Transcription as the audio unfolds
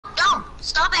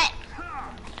Stop it!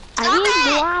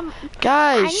 Stop it!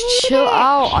 Guys, chill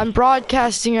out. I'm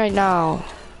broadcasting right now.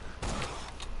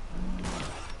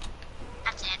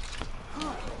 That's it.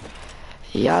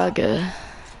 Yaga.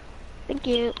 Thank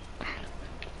you.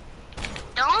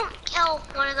 Don't kill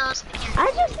one of those again.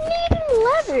 I just need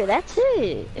leather, that's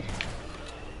it.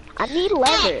 I need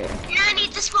leather. Hey, I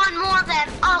need to spawn more of them.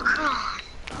 Oh, come on.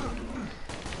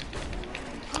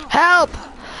 Help!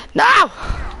 No!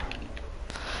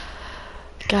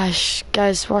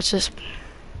 Guys, watch this.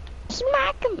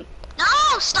 Smack him.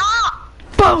 No, stop!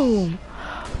 Boom!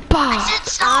 Bah! I said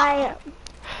stop!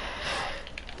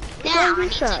 Now, I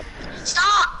need to...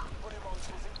 Stop!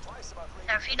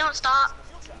 Now, if you don't stop...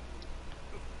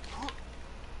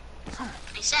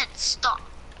 I said stop.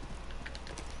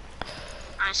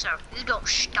 I said if you don't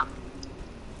stop.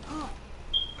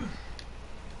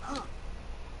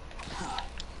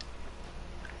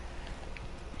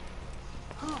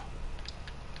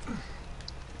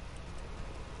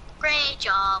 Great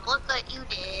job, look what you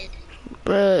did.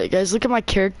 Bruh, guys, look at my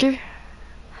character.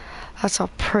 That's a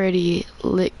pretty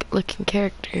looking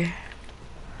character.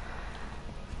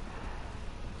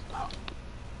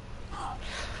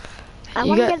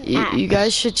 You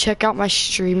guys should check out my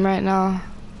stream right now.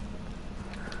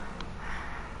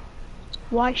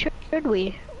 Why should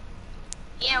we?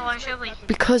 Yeah, why should we?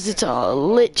 Because it's a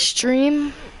lit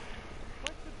stream.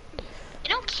 I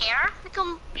don't care. We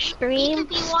can Stream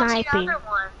be watching sniping. other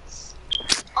ones.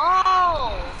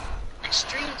 Oh,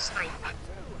 extreme sniping.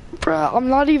 Bruh, I'm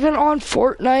not even on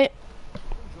Fortnite.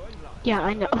 Yeah,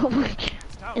 I know.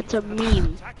 It's a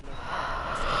meme.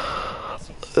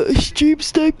 Stream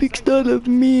sniping's not a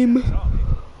meme.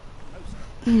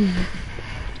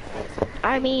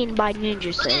 I mean, by Ninja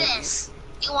Look Say. at this.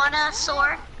 You want a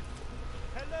sword?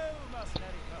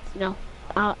 No,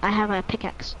 I have a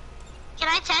pickaxe. Can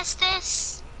I test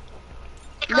this?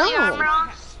 Take No. all your armor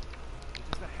off?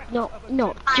 No,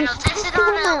 I just will test it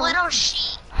on a little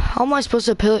sheet. How am I supposed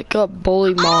to pick up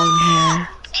Bully Mong here?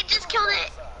 It just killed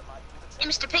it. Hey,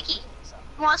 Mr. Picky,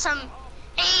 you want some?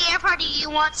 Hey, Air Party, you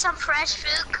want some fresh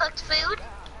food, cooked food?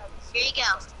 Here you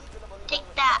go. Take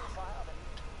that.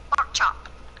 Pork chop.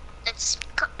 That's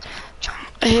cooked.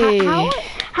 Hey.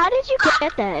 How did you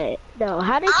get that? No,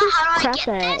 how did you How do I craft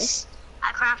get that? this?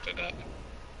 I crafted it.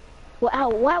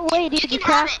 What way did you can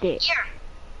have craft it. it? Here,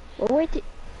 What way did?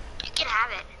 you can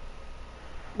have it.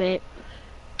 Wait.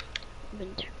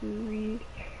 Inventory.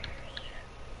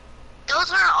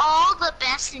 Those are all the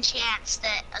best enchants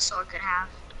that a sword could have.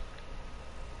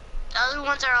 The other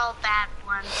ones are all bad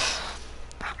ones.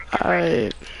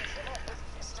 Alright.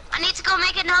 I need to go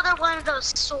make another one of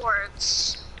those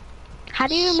swords. How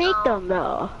do you make them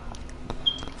though?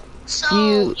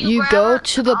 So You go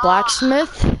to the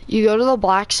blacksmith. You go to the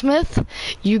blacksmith.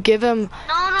 You give him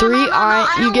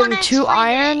you give him 2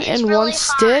 iron and 1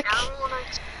 stick.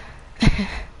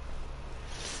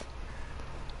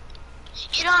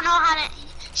 You don't know how to.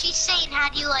 She's saying, how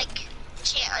do you like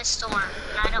chant a storm?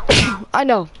 And I don't know. I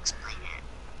know. Explain it.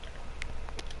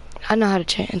 I know how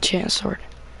to enchant a sword.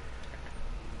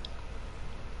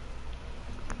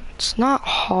 It's not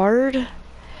hard.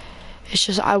 It's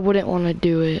just I wouldn't want to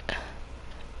do it.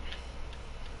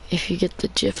 If you get the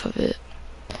gif of it.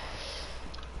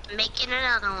 Making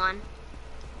another one.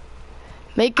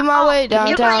 Making my way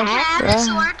downtown. Can I have the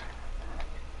sword?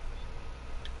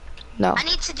 No. I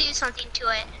need to do something to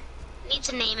it. I need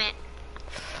to name it.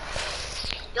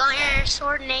 You want your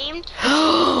sword named?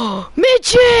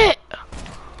 Midget!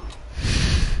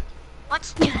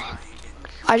 What's that?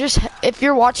 If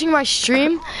you're watching my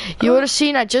stream, you would have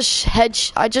seen I just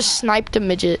sniped a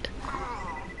midget.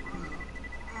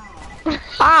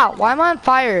 Ah, why am I on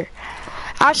fire?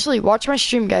 Ashley, watch my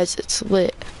stream, guys. It's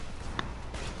lit.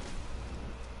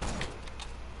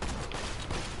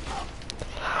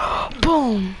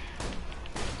 Boom.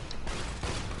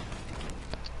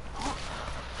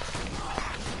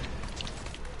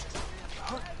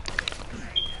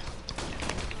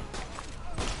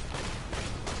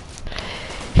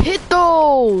 Hit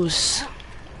those!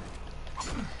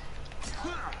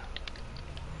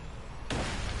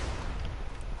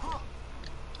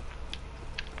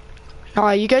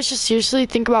 Alright, you guys should seriously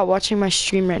think about watching my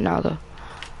stream right now, though.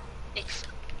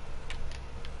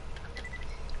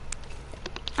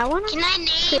 Can I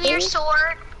name your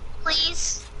sword,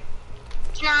 please?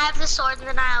 Can I have the sword and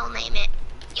then I'll name it?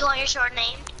 You want your sword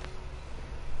named?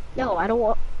 No, I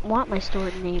don't want my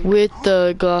sword named. With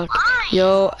the Glock, Why?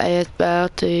 yo ass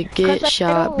about to get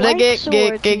shot. Like Get.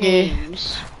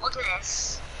 names. Look at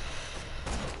this.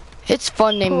 It's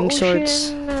fun naming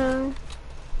swords.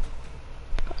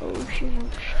 Potion.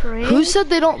 Who said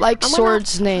they don't like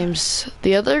swords names?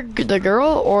 The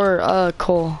girl or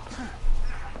Cole?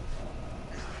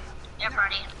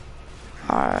 Everybody.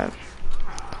 Alright.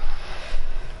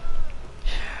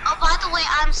 Oh, by the way,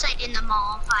 I'm setting them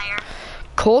all on fire.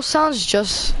 Cole sounds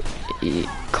just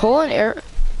Cole,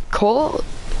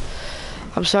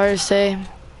 I'm sorry to say,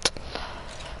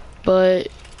 but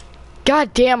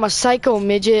goddamn, a psycho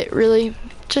midget, really?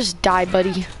 Just die,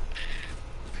 buddy.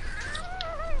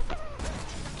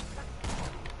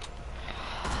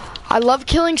 I love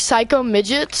killing psycho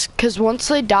midgets because once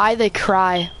they die, they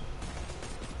cry.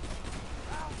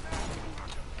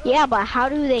 Yeah, but how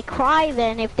do they cry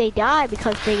then if they die?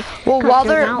 Because they while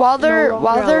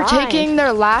they're taking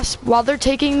their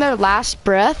last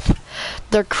breath,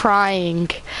 they're crying.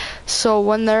 So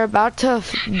when they're about to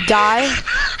die,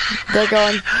 they're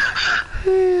going.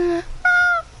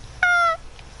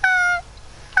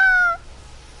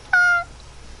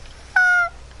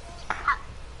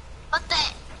 But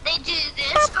they do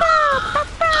this.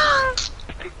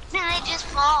 Then they just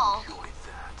fall.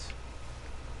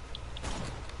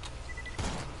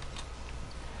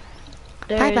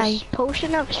 There's Bye-bye.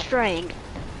 Potion of Strength.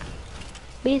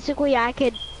 Basically, I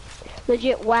could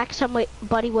legit whack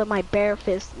somebody with my bare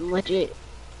fist. Legit,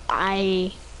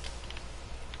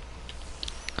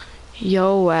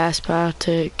 Yo ass about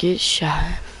to get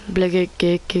shot.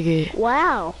 Get.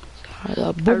 Wow.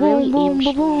 Boom, boom,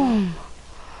 boom, boom.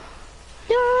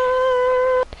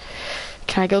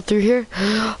 Can I go through here?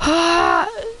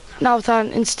 Not without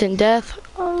an instant death.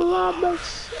 I love the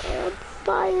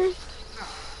fire.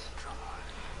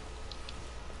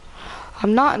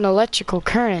 I'm not an electrical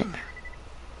current.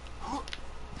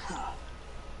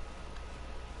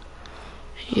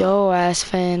 Yo ass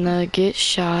finna get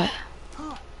shot.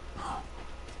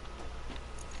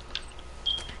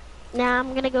 Now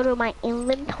I'm gonna go to my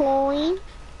inventory.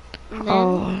 And then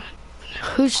Oh,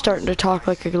 who's starting to talk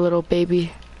like a little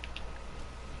baby?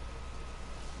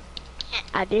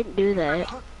 I didn't do that.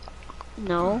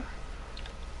 No.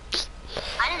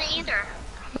 I didn't either.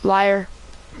 Liar.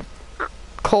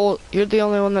 Cole, you're the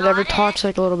only one that ever talks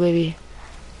like a little baby.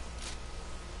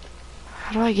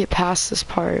 How do I get past this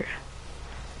part?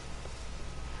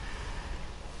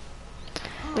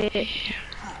 Wait.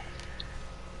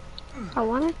 I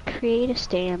want to create a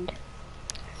stand.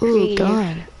 Ooh, Creative.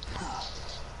 gun.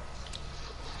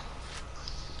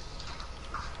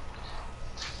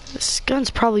 This gun's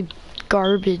probably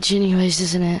garbage anyways,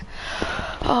 isn't it?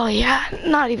 Oh yeah,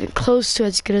 not even close to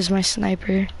as good as my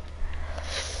sniper.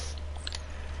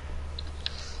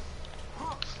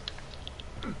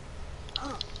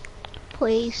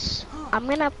 Place. I'm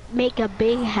gonna make a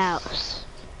big house.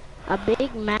 A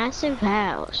big, massive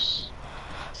house.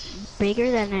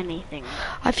 Bigger than anything.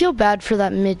 I feel bad for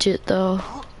that midget though.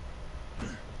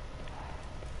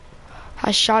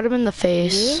 I shot him in the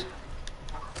face. Yeah?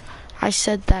 I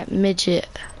said that midget.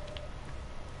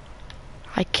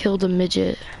 I killed a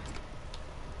midget.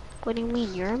 What do you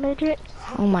mean? You're a midget?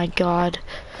 Oh my god.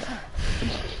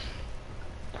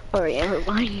 Alright, never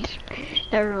mind.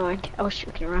 Never mind. I was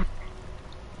joking around.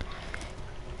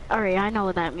 Alright, I know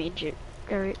what that means.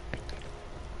 Alright.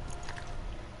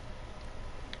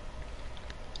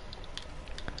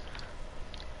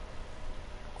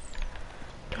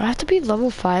 Do I have to be level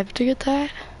 5 to get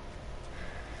that?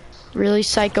 Really,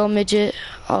 psycho midget?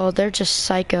 Oh, they're just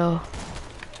psycho.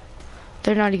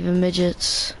 They're not even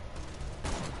midgets.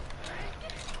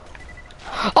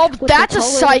 Oh, that's a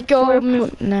psycho.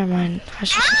 Never mind.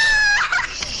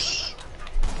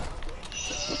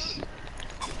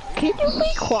 Can you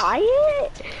be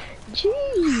quiet?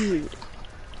 Gee.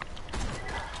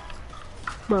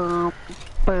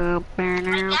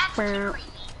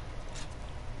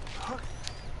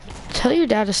 Tell your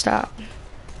dad to stop.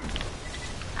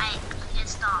 I can't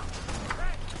stop.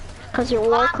 Cause your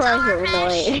war cries are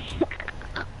annoying.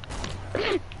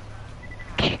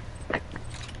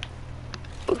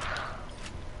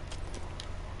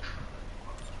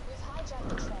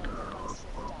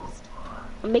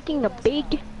 I'm making a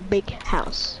big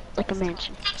house, like a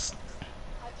mansion. It's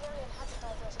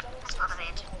not a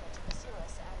mansion.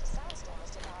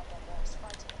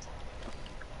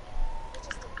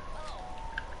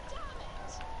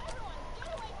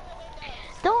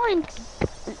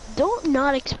 Don't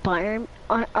not expire.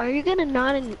 Are you gonna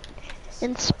not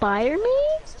inspire me?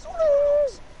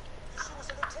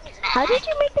 How did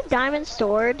you make the diamond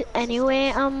sword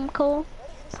anyway, Cole?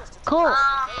 Cole,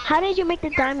 how did you make the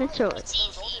diamond sword? It's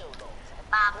easy.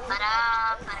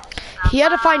 He had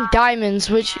to find diamonds,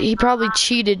 which he probably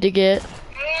cheated to get.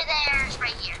 There's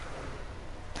right here.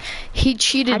 He How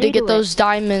cheated do to you get do those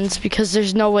diamonds because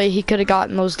there's no way he could have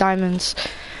gotten those diamonds.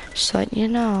 Just like, you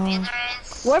know. There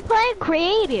is. We're playing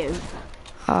creative.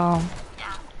 Oh.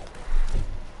 Yeah.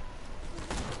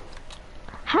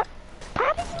 How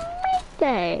did you make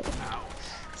that?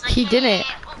 It's like, He didn't.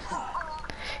 hey,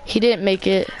 He didn't make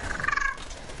it.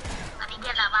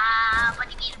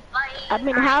 I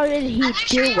mean, how did he I'm gonna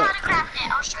show do you how it? to craft it.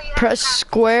 I'll show you how Press to craft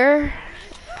square. it.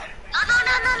 No.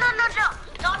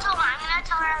 Don't tell her. I'm gonna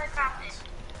tell her how to craft it.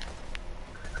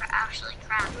 Actually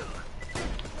craft it.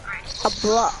 Alright. A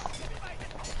block.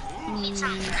 Need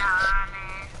some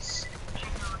diamonds.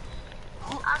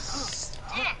 A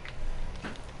stick.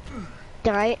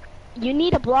 You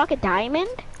need a block of diamond?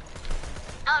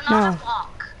 No, not No. a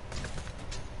block.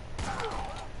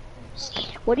 See?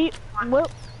 What do you?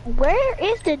 Where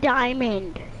is the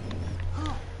diamond?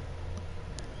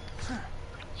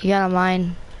 You got a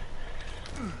mine.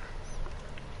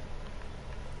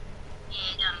 Yeah,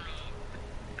 you got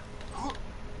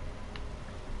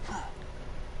me.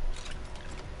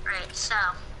 Right, so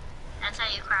that's how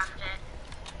you craft it.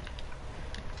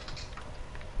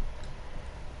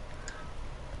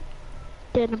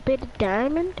 Then a bit of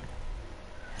diamond.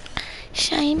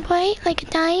 Shine bright like a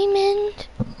diamond.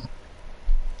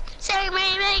 Say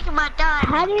me make my diamond.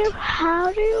 How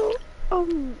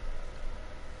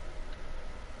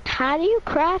do you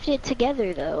craft it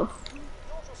together though?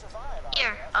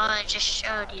 Here, I just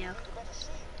showed you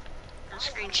a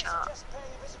screenshot.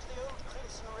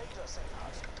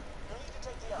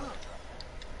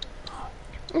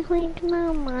 It's like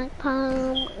my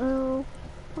palm.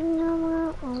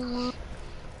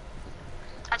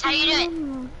 That's how you do it.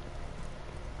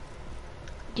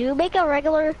 Do you make a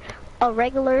regular,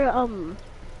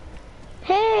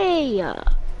 hey,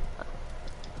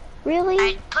 really?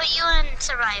 I put you in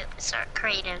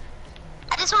creative.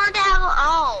 I just wanted to have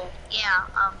oh, yeah,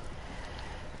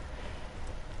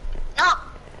 no.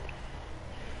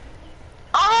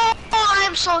 Oh,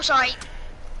 I'm so sorry.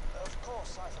 Of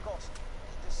course, I forgot.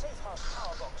 The safe house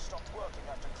power box stopped working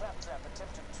after Claptrap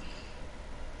attempted to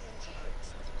integrate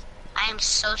with it. I am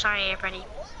so sorry, everybody.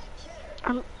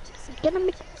 I'm gonna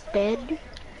make a bed.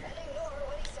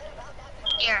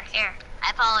 Here. I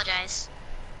apologize.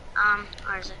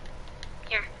 Where is it?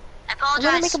 Here. I I'm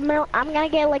gonna apologize. I'm gonna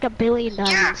get like 1 billion Here,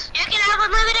 diamonds. you can have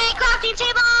unlimited crafting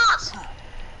tables.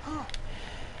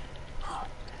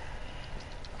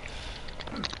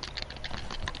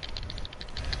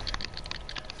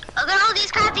 Look at all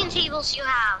these crafting tables you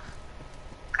have.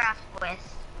 Craft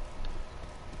with.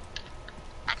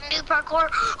 I can do parkour.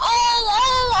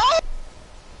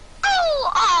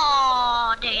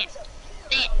 Oh, dang it.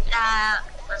 That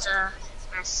was a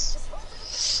mess.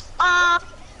 I'm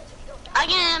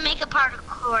gonna make a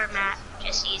parkour map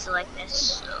just easy like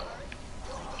this. So,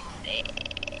 then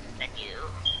you.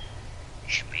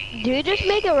 Do you just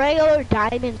make a regular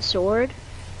diamond sword?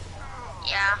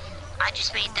 Yeah, I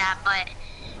just made that, but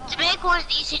to make one of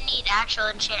these you need actual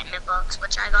enchantment books,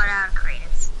 which I got out of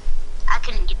creative. I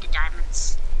couldn't get the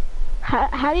diamonds.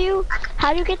 How do you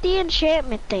get the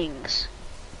enchantment things?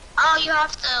 Oh, you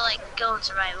have to like go in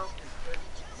survival.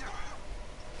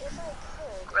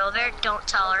 Real Bear, don't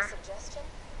tell her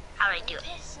how to do it.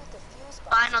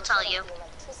 Fine, I'll tell you. You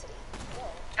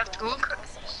have to go in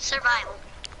survival.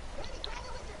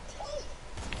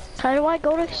 How do I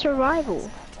go to survival?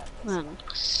 Then?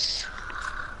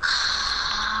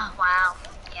 Wow.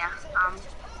 Yeah.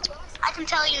 I can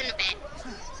tell you in a bit.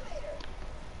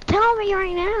 Tell me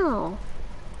right now.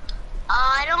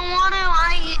 I don't want to.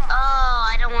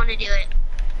 I don't want to do it.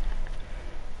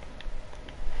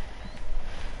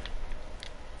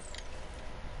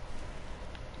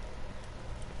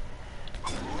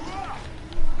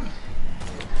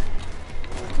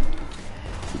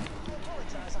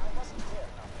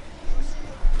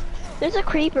 There's a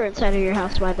creeper inside of your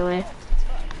house, by the way.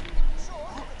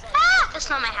 Ah, that's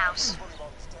not my house.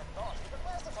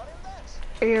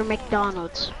 Or your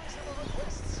McDonald's.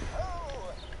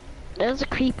 There's a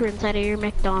creeper inside of your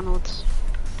McDonald's.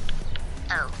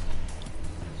 Oh.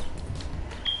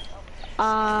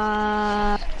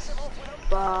 I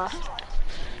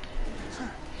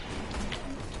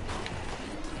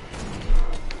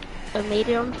made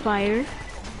it on fire.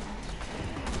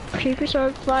 Creeper's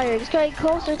on fire. It's getting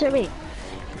closer to me.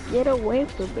 Get away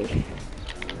from me.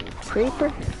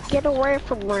 Creeper, get away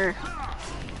from me.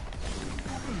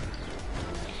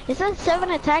 It says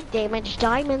 7 attack damage,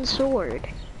 diamond sword.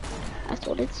 That's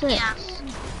what it says. Yeah.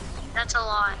 That's a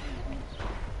lot.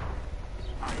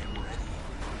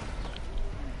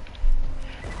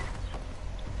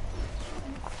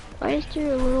 Why is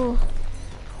there a little...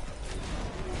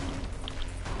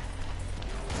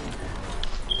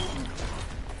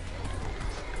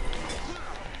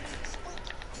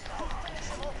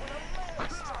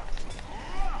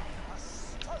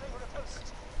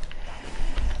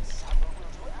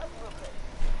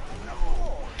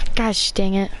 Gosh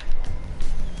dang it.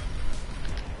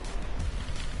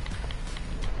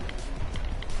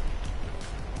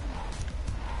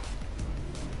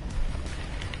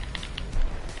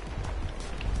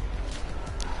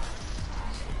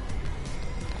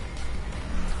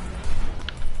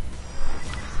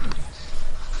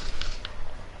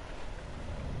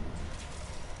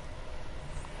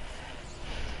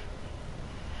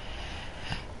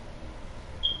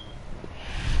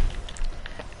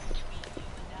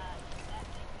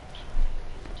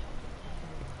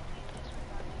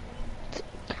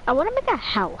 I want to make a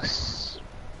house.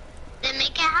 Then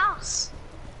make a house.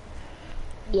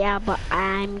 Yeah, but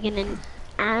I'm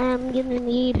gonna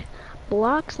need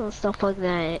blocks and stuff like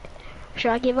that.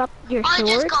 Should I give up your Or sword?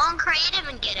 just go on creative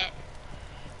and get it.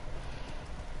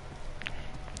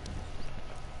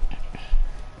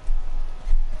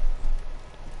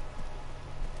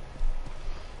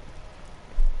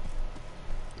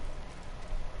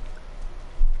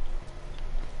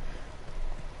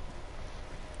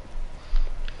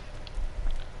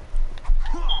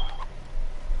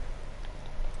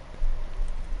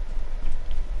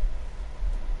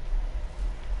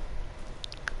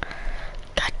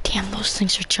 God damn, those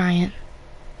things are giant.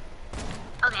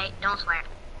 Okay, don't swear.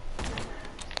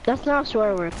 That's not a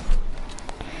swear word.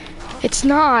 It's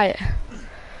not.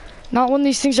 Not when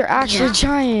these things are actually Yeah.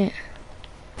 giant.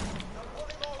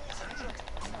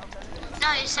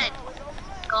 No, you said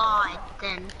God,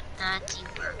 then the D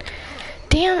word.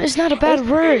 Damn, it's not a bad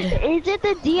word. Is it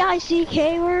the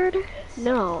D-I-C-K word?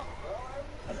 No.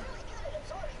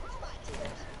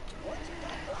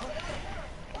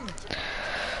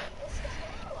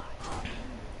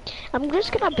 I'm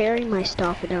just gonna bury my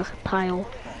stuff in a pile.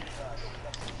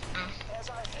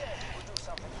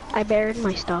 I buried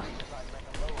my stuff.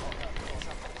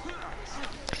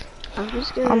 I'm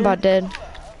just gonna... I'm about dead.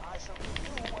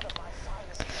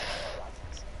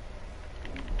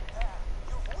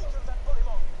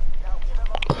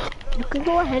 You can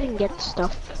go ahead and get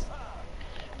stuff.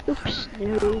 Oops,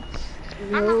 nope,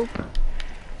 nope.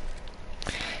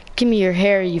 Give me your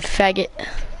hair, you faggot.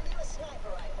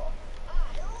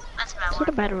 That's a bad It's not word.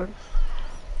 a bad word.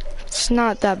 It's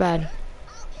not that bad.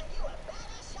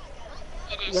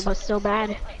 It Yeah, is. but it's so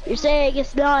bad. You're saying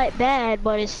it's not bad,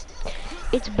 but it's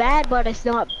bad, but it's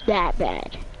not that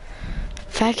bad.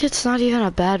 Faggot's not even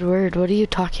a bad word. What are you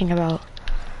talking about?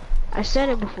 I said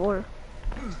it before.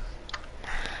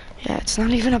 Yeah, it's not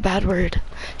even a bad word.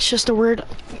 It's just a word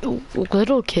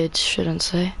little kids shouldn't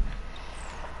say.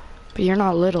 But you're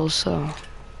not little, so.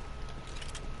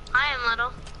 I am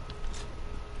little.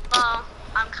 Well,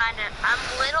 I'm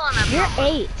little and I'm You're not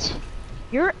little. 8.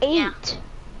 You're 8. Yeah.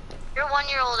 You're 1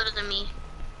 year older than me.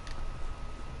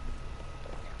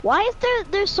 Why is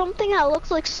there's something that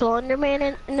looks like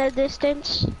Slenderman in the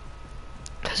distance?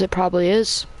 Because it probably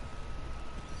is.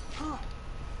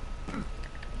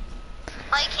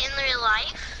 Like in real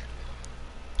life.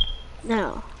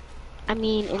 No. I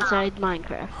mean inside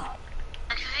Minecraft.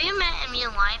 Like if you met in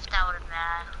real life, that would have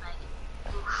been like,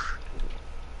 oof.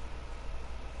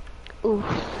 Oof.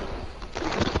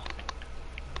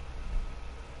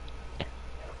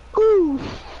 Oof.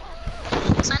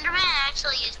 Slenderman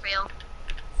actually is real.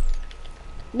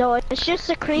 No, it's just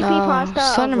a creepy No, pasta.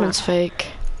 Slenderman's fake.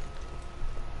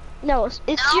 No, it's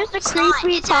No, just a it's not.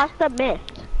 creepy It's a- pasta myth.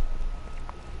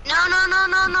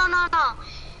 No.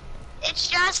 It's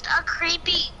just a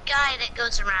creepy guy that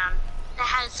goes around that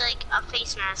has like a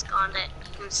face mask on that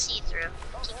you can see through.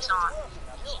 Keeps on.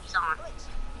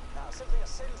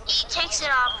 He takes it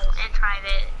off in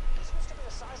private.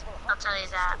 I'll tell you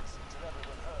that.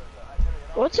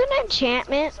 What's an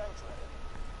enchantment?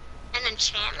 An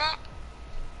enchantment?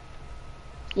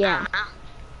 Yeah. I don't know.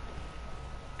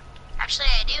 Actually,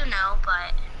 I do know,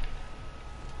 but...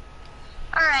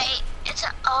 Alright, it's a...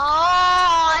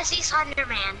 Oh, I see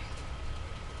Slenderman.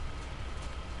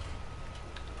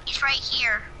 He's right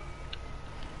here.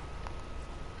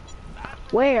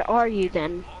 Where are you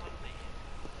then?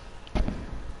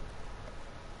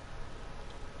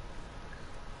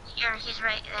 Here, he's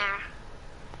right there.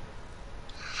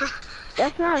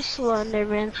 That's not a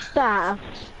Slenderman. Stop.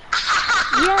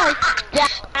 Yes.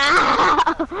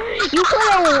 Stop. You put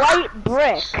a white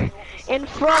brick in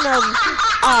front of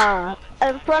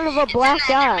a black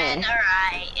guy.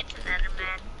 Alright, it's an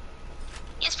Enderman.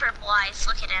 He has purple eyes,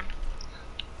 look at him.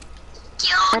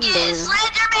 Kill Enderman.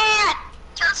 Slenderman!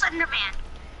 Kill Slenderman.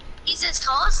 He's as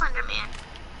tall as Slenderman.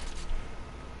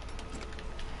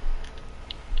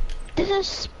 There's a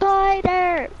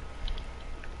spider.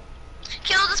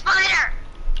 Kill the spider!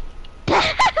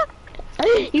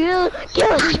 You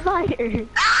kill the spider.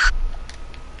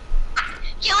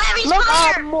 Kill him! heavy Look,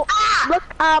 spider! Ah! look,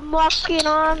 I'm walking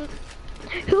on.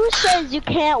 Who says you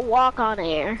can't walk on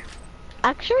air?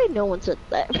 Actually, no one said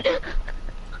that.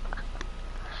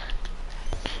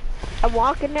 I'm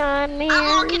walking on air. I'm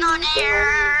walking on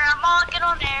air. I'm walking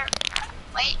on air.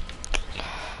 Wait.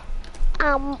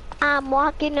 I'm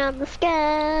walking on the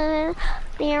sky.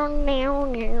 Down,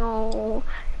 down, down.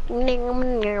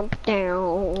 Down, down,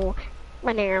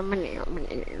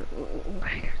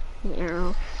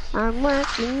 down. I'm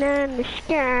walking on the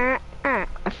sky. Ah,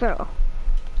 I fell.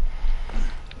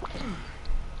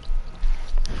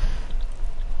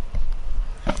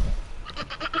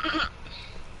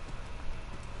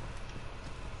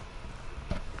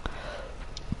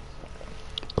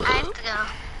 I have to go.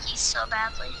 He's so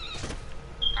badly.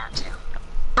 About to.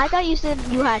 I thought you said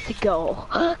you had to go.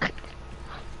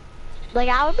 Like,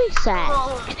 I would be sad.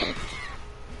 Oh.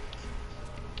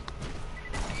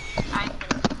 I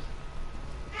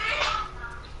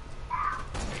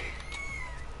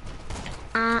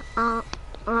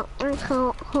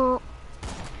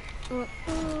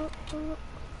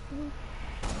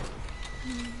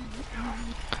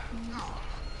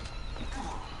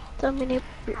So I'm gonna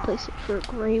replace it for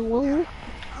gray wool,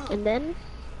 and then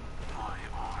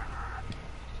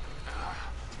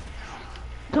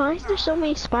why is there so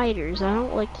many spiders? I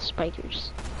don't like the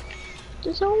spiders.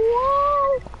 There's a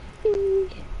wall.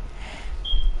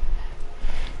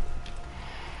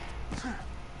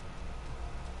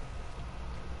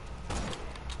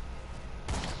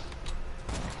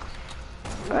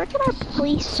 Where can I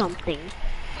place something?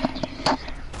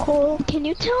 Cole, can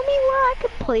you tell me where I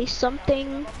could place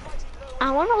something? I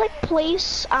wanna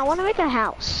I wanna make a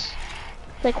house.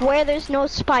 Like where there's no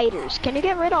spiders. Can you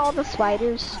get rid of all the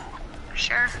spiders?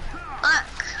 Sure.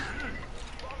 Look.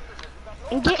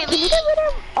 And can you get rid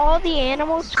of all the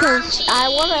animals? Cause I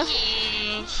wanna.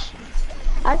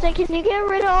 I said, can you get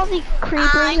rid of all the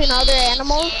creepers and other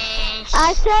animals?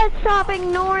 I said stop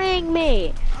ignoring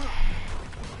me.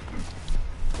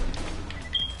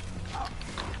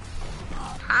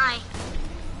 Hi.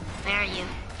 Where are you?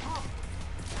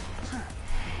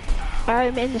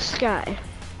 I'm in the sky.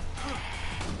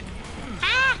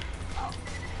 Ah!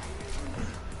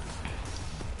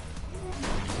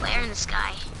 Where in the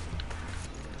sky?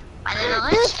 By the The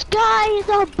village? sky is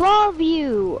above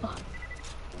you.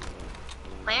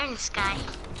 Where in the sky?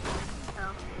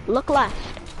 Oh. Look left.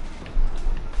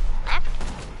 Left?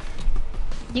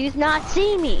 Do you not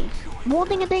see me? I'm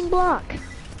holding a dang block.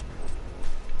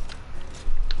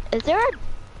 Is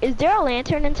there a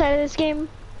lantern inside of this game?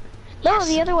 No, Yes.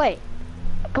 the other way.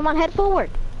 Come on, head forward.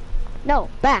 No,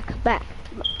 back. No,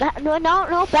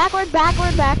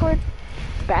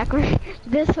 backward.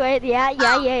 This way, yeah,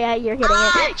 you're hitting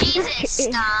Oh, it. Jesus.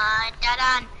 Da da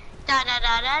da da da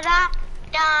da da da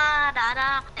da da da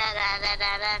da da da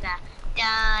da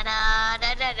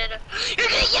da da da. You're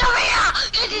gonna get over here!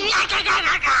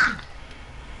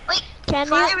 Wait, Can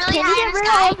fly you really get high in rid of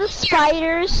sky? all the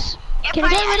spiders? Air Can you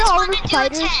party, get I rid of just all want the to do a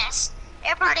spiders? test.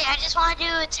 Air party, I just want to do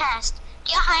a test.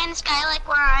 Get high in the sky like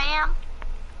where I am.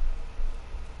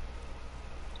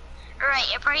 Alright,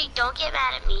 Air party, don't get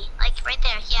mad at me. Like right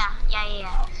there,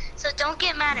 yeah. So don't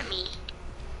get mad at me.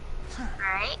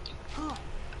 Alright?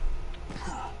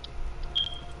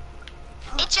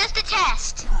 It's just a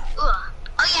test. Ugh.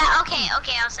 Oh yeah,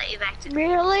 okay, I'll set you back to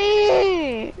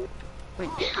Really?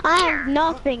 I have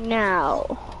nothing now.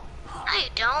 No, you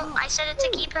don't. I said it to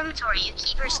keep inventory. You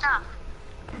keep your stuff.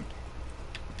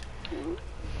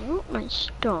 Oh, my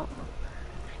stuff.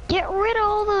 Get rid of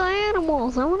all the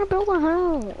animals. I want to build a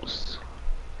house.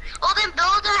 Well, then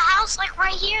build a house like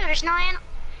right here. There's no animal.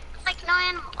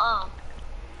 Oh.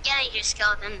 Get out of here,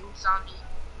 skeleton zombie.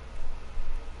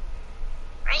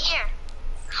 Right here.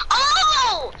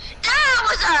 Oh! That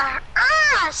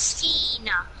was a scene.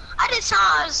 I just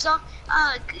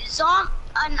saw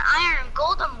an iron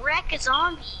golem wreck a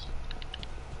zombie.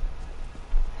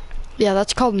 Yeah,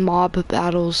 that's called mob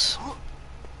battles.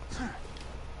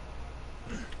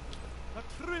 A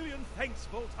trillion thanks,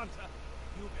 Vault Hunter.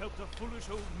 You've helped a foolish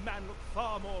old man look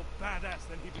far more badass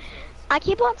than he deserves. I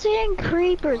keep on seeing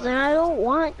creepers and I don't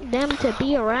want them to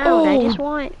be around. I just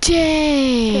want...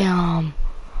 Damn!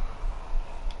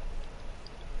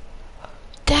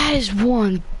 That is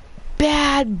one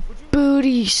bad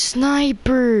booty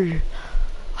sniper.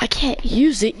 I can't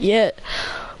use it yet,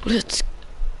 but it's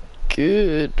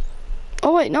good.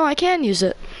 Oh wait, no, I can use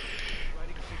it.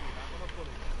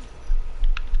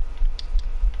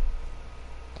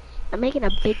 I'm making a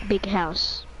big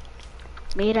house.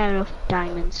 Made out of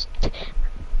diamonds.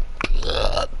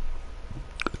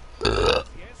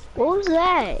 What was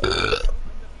that?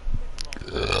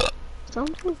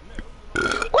 Something?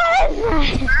 What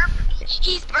that?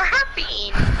 He's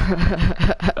burping.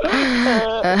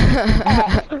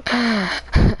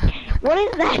 What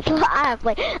is that laugh?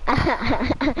 Like,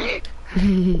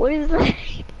 what is that?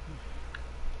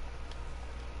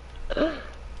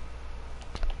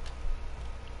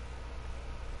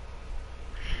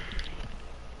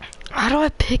 How do I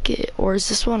pick it? Or is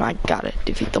this one I got it?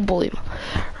 Defeat the bully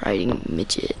riding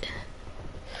midget.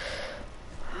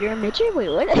 You're a midget? Wait,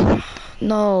 what?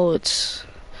 No, it's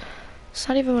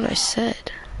not even what I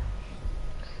said.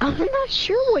 I'm not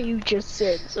sure what you just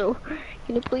said, so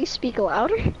can you please speak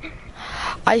louder?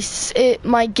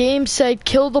 My game said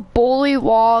kill the bully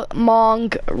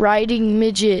mong riding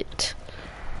midget.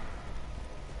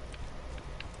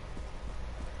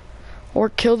 Or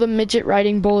kill the midget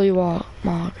riding bully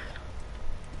mong.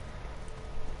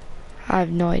 I have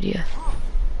no idea.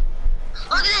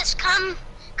 Look at this. Come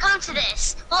to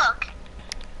this. Look.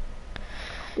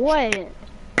 What?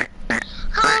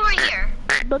 Come over here.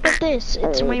 Look at this.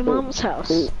 It's my mom's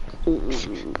house.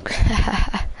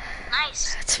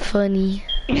 Nice. That's funny.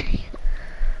 I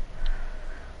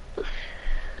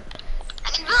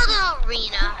can build an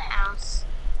arena house.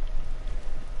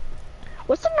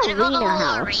 What's an I'm gonna build a arena whole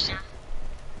house? arena.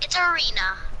 It's an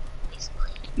arena,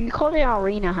 basically. You called it an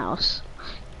arena house.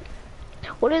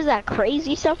 What is that?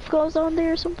 Crazy stuff goes on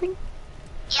there or something?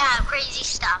 Yeah, crazy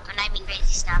stuff, and I mean crazy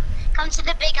stuff. Come to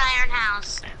the big iron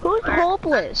house. Who's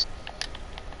hopeless?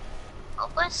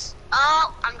 Hopeless?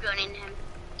 Oh, I'm joining him.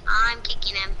 I'm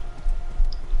kicking him.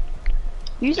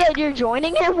 You said you're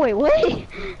joining him? Wait, what?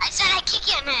 I said I'm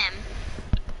kicking him.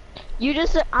 You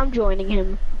just said I'm joining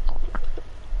him.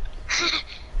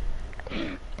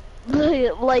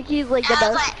 Like he's like the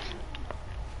best. But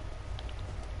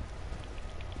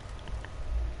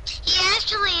he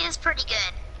actually is pretty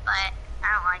good, but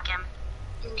I don't like him.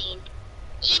 He's mean.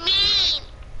 He's mean!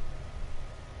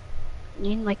 You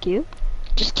mean like you?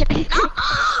 Just kidding. No.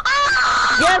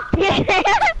 Just kidding.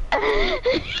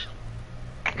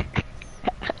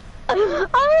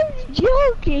 I'm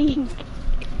joking.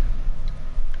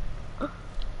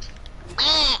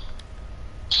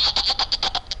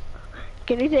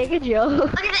 Can you take a joke?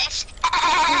 Look at this.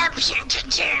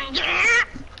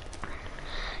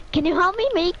 Can you help me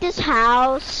make this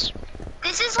house?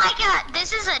 This is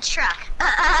a truck.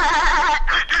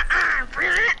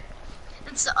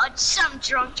 It's some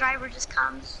drunk driver just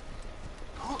comes.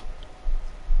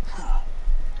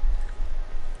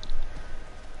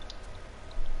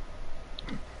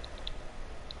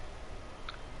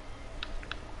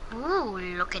 Ooh,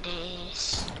 look at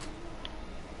this.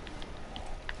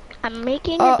 I'm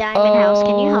making a diamond house.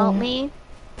 Can you help me?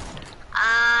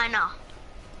 No.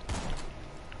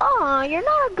 Oh, you're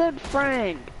not a good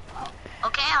friend.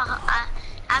 Okay,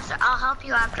 I'll help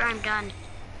you after I'm done.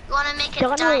 You wanna make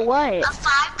Done with what? a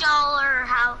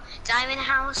 $5 diamond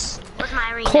house with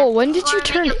my arena? Cole, when did you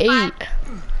turn 8?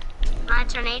 I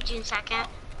turn 8 June 2nd.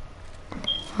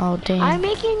 Oh dang. I'm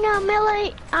making a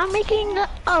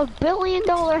 $1 billion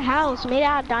house made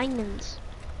out of diamonds.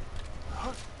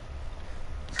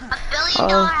 $1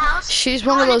 billion house? She's You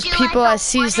one of wanna those do people like that a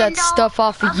sees that wooden stuff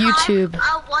off of a YouTube. A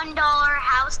 $1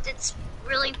 house that's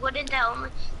really wooden that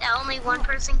only one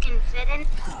person can fit in,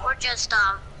 or just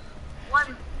a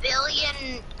 $1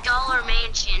 billion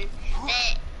mansion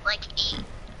that like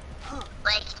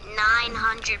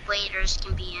 900 waiters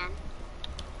can be in.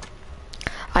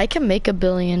 I can make $1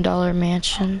 billion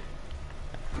mansion.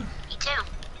 Me too.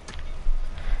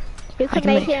 You can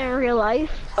make it in real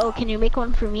life. Oh, can you make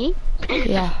one for me?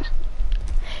 Yeah.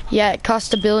 Yeah, it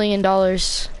cost $1 billion.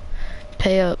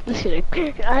 Pay up.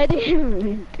 I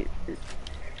didn't.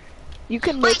 You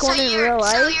can make one in real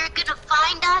life. So you're gonna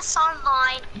find us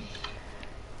online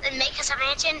and make us a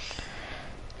mansion?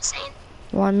 Saying?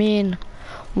 Well, I mean,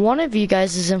 one of you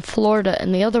guys is in Florida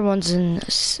and the other one's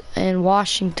in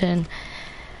Washington,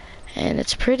 and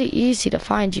it's pretty easy to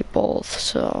find you both.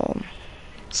 So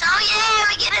yeah,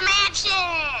 we get a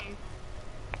mansion.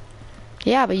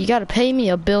 yeah, but you gotta pay me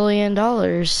 $1 billion.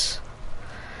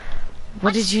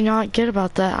 What did you not get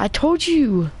about that? I told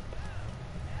you.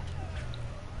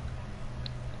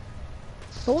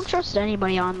 I won't trust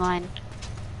anybody online.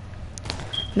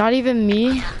 Not even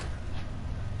me.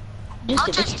 I'll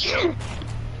trust you.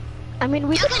 I mean,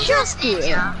 we You can can trust trust you.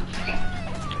 Ninja.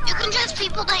 You can trust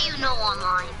people that you know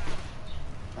online.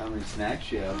 How many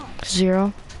snacks you have?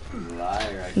 0.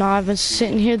 Liar. No, I've been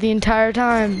sitting here the entire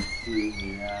time.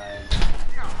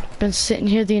 Been sitting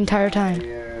here the entire time.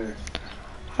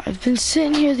 I've been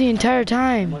sitting here the entire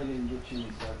time.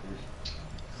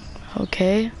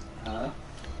 Okay. Huh?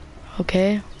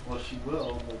 Okay. Well, she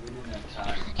will, but we didn't have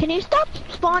time. Can you stop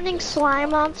spawning slime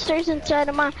monsters inside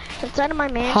of my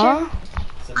mansion? Huh?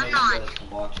 So I'm maybe not. you guys can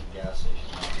watch a gas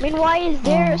station. I mean, why is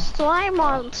there Oh. slime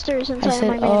monsters I inside of said,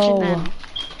 my mansion oh. then? You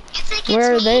think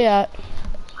Where are it's they me? at?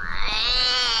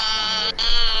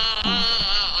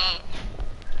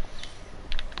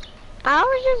 I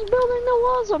was just building the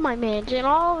walls of my mansion.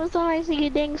 All of a sudden, I see a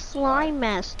dang slime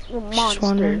monster.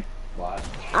 wondering. What?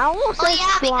 I almost Oh said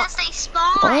yeah, slime. because they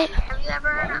spawn. What? Have you ever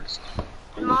heard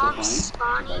of mobs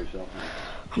spawning?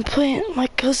 I'm playing, my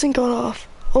cousin got off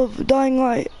of Dying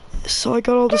Light, so I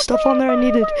got all the stuff on there I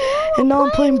needed. And now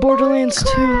I'm playing Borderlands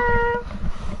 2. Mom,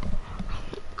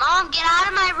 get out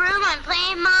of my room. I'm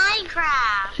playing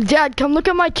Minecraft. Dad, come look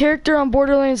at my character on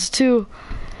Borderlands 2.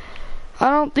 I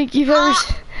don't think you've ever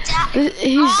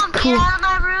he's Mom, cool. get out of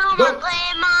my room. I'm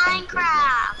playing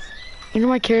Minecraft. Look at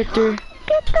my character.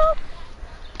 Get the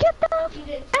out of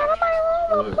my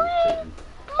room. I'm playing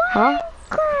Huh?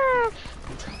 Minecraft.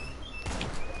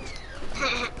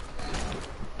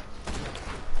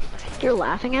 You're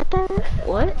laughing at that?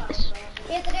 What?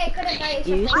 Yesterday I couldn't buy you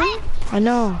Excuse something. me? I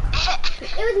know.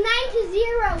 It was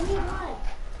 9-0. We won.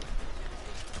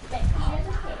 But he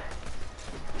doesn't care.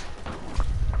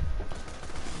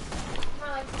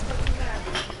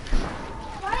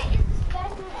 Why is this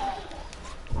bad?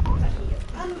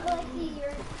 Let's see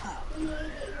your. You need to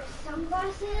get your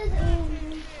sunglasses and.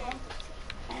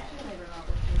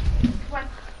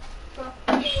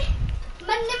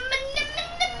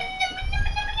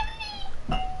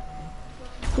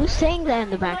 Who's saying that in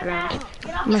the background?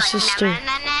 My sister.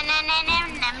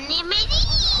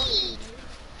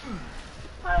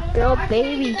 Girl,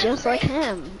 baby, just like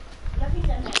him.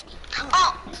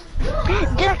 Oh,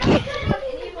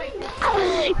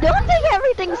 Don't take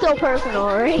everything so personal,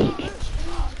 right?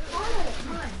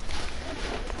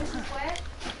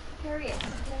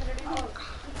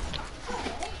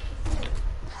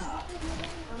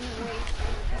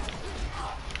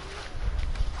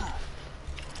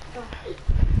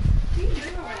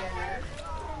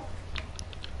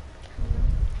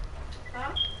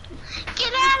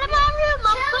 get out of my room.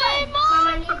 I'm playing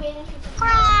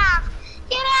Minecraft.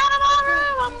 Get out of my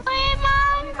room. I'm playing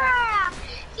Minecraft.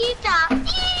 Get out.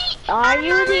 Are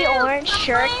you the orange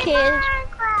shirt kid?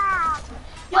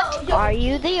 What? Are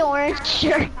you the orange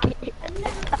shirt kid?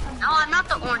 No, I'm not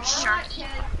the orange sharky.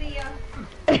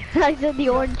 I said the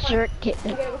orange shirt kid.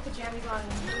 Get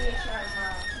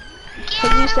Cause you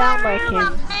out of sound my like room. him.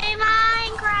 I'm playing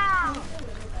Minecraft.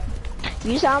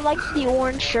 You sound like the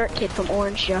orange shirt kid from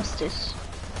Orange Justice.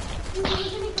 Get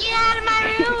out of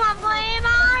my room. I'm playing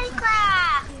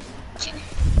Minecraft.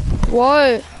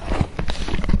 What?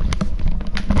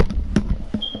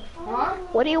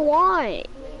 What do you want?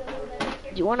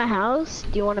 Do you want a house?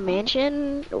 Do you want a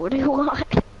mansion? What do you want?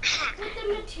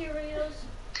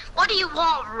 What do you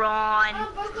want, Ron?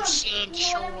 Sand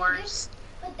Shores.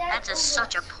 That's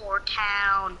such a poor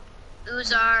town.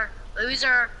 Loser,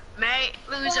 mate,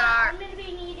 loser. I'm gonna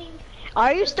be needing.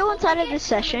 Are you still inside of this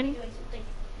session?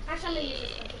 Actually,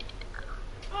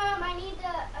 I need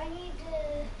to.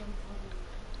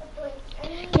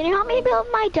 Can you help me build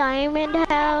my diamond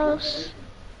house?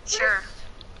 Sure.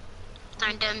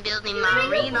 I'm done building Can my we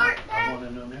make a arena. fort, I Dad? want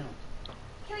to know now.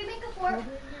 Can we make a fort?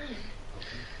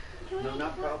 Can we No, make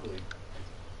not a fort? probably.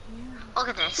 Look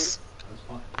at this. That's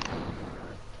fine.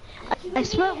 I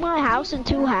split my house in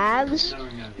 2 halves.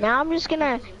 Now I'm just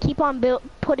gonna keep on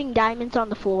putting diamonds on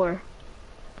the floor.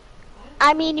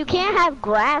 I mean, you can't have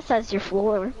grass as your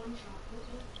floor.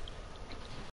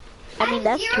 I mean,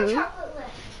 that's Zero true. chocolate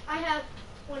left. I have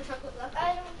 1 chocolate left.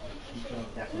 I don't think you should.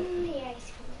 The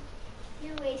ice cream.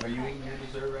 You're wasting. Are you eating your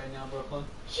dessert right now, Brooklyn?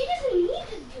 She doesn't need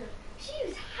dessert. She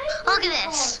is hyper. Look at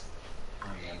this. Oh,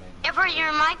 yeah, maybe. Everett,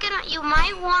 you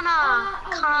might wanna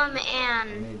come Maybe and.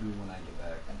 when I get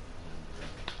back.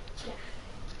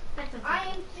 I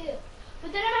am too.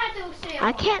 But then I'm gonna have to stay.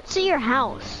 I can't see your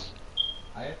house.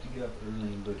 I have to get up early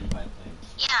and go do my things.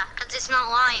 Yeah, 'cause it's not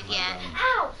live yet.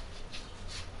 Ow!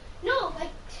 No,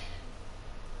 like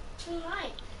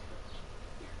tonight.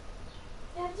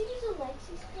 You have to use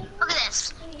Alexi's phone. Look at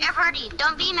this. Everett,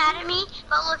 don't be mad at me,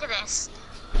 but look at this.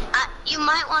 You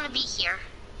might want to be here.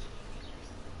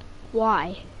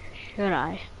 Why should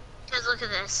I? 'Cause look at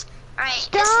this. Alright,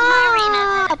 this is my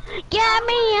arena. Stop! Get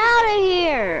me out of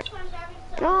here!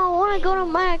 I don't want to go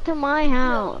back to my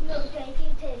house. No, thank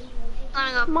you, Teddy.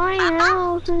 I'm gonna go. My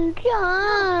house is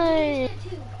gone.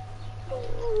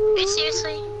 Are you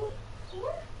seriously?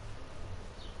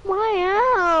 My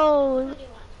house.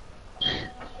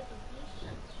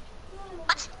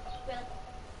 What?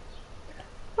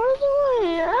 Where's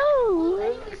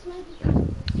my house?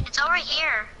 It's over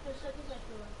here.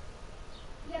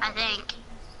 I think.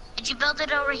 Did you build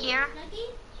it over here?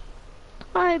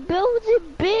 I built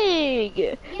it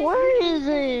big. Where is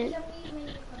it?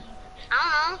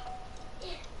 I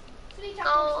don't know.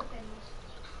 Go.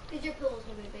 Because your pillow's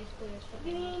gonna be basically your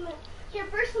stuff. Here,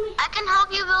 first let me. I can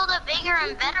help you build a bigger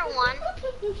and better one.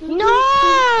 No!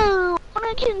 I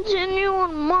want to continue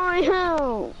on my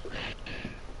house.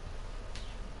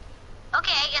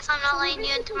 Okay, I guess I'm not letting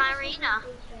you into my arena.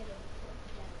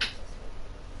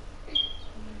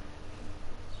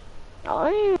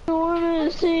 I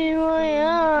want to see my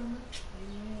house.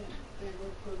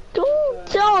 Don't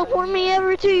teleport me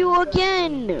ever to you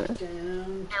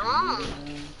again. I won't.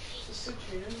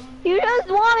 You just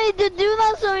wanted to do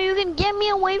that so you can get me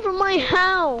away from my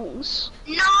house.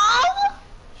 No!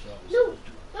 No,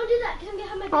 don't do that. Because I'm gonna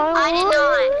have my. I did not.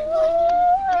 You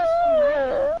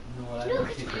know what? I No, don't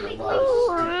because think it's there's a gonna lot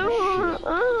of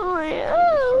Oh my and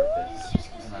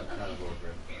I'm kind of over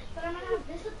it. But I'm gonna have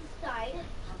this at the side.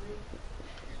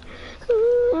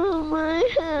 Oh my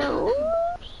house.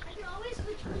 I can always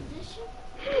switch position.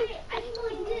 I can go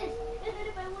like this, and then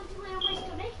if I want to lay on my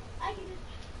stomach, I can just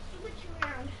switch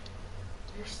around.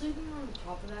 You're sleeping on the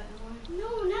top of that, Emily? No,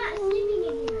 not sleeping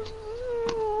in here.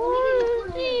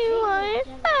 My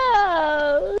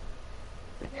house.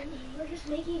 We're just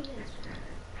making this.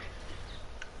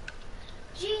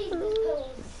 Jeez, this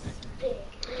pillow's big.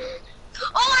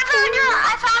 Oh,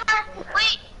 I found her!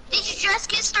 Wait, did you just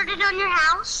get started on your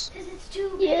house? Because it's too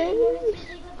big. Yes. and it's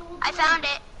gonna take up the whole I time. found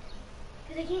it.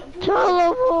 Because I can't move.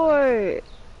 Teleport.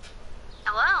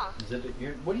 Hello. Is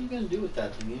it, what are you going to do with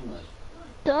that to begin with?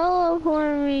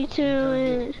 Teleport me to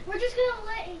it. We're just gonna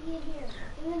let it in here.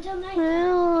 And until night.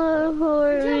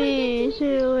 Teleport me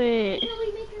to it. Until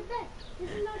we make our bed. This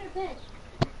is not our bed.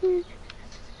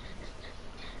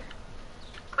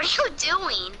 What are you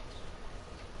doing?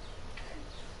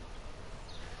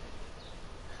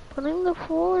 Putting the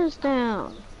floors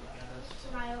down.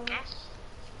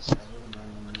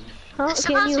 How, It's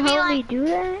can supposed you to be help me like- do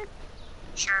that?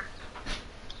 Sure.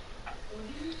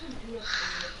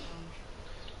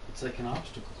 It's like an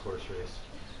obstacle course race.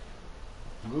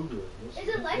 Google it. You'll see. Is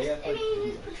it Lex? They have, I like, mean,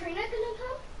 is Katrina gonna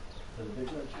come? the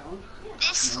Big Red Challenge?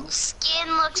 This skin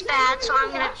looks bad, so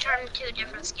I'm gonna turn to a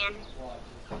different skin.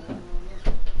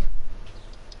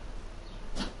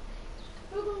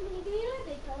 We're going to give you a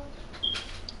big pillow.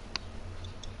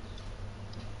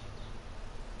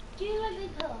 Give me my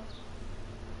big pillow.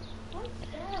 What's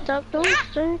that? Stop, don't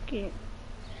stack it.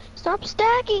 Stop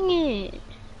stacking it.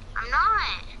 I'm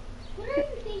not. What are you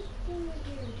thinking that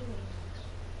you're doing?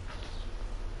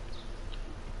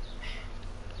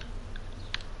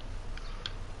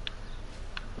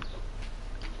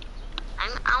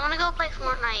 I wanna go play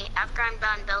Fortnite after I'm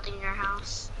done building your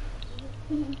house.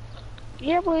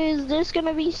 Yeah, but is this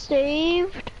gonna be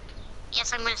saved?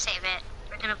 Yes, I'm gonna save it.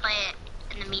 We're gonna play it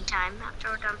in the meantime after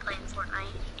we're done playing Fortnite.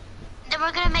 Then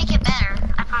we're gonna make it better.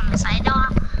 I promise. I know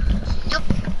how. Yup.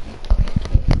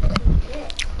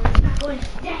 I'm not going to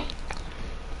stay.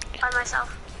 By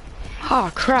myself.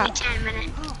 Oh crap. 10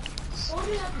 minutes. Hold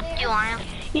it up there. You want him?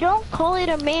 You don't call it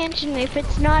a mansion if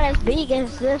it's not as big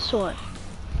as this one.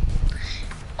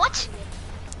 What?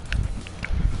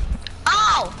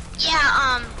 Oh,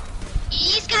 yeah,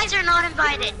 these guys are not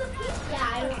invited. Yeah,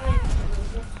 I don't like it.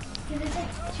 'Cause it's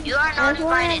like You are not There's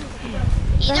one- invited.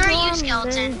 Either there's are you, one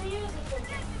skeleton.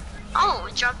 Oh,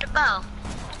 it dropped a bow.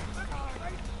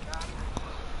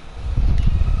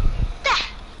 There.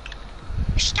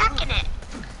 You're stacking it.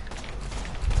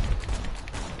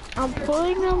 I'm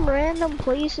putting them random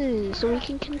places so we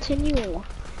can continue them.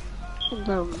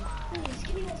 Please,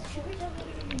 give me that sugar.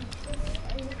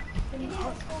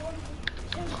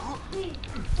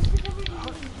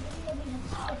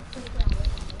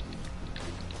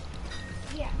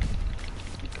 Yeah.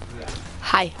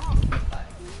 Hi.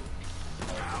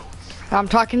 I'm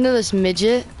talking to this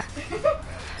midget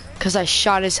because I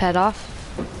shot his head off.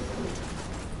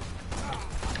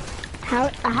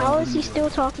 How is he still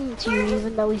talking to you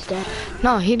even though he's dead?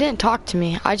 No, he didn't talk to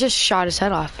me. I just shot his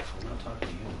head off.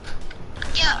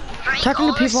 Yeah, break Talking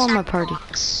to all the people on my stack party.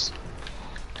 blocks.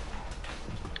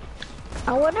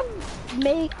 I wanna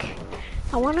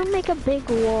make a big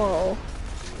wall.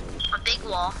 A big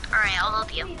wall. Alright, I'll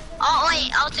help you. Oh,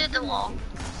 wait, I'll do the wall.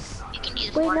 You can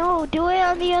do the Wait, wall. no, do it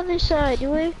on the other side.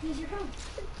 Do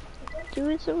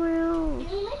it somewhere else.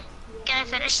 Can I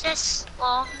finish this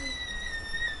wall?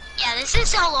 Yeah, this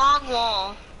is a long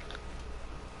wall.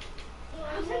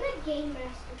 I'm the game master.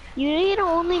 You need to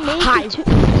only make Hi.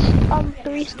 it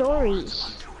 3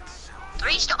 stories.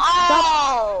 3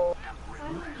 Oh!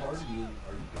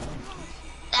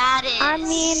 That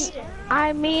is.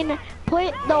 I mean,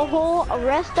 put the whole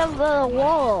rest of the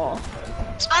wall.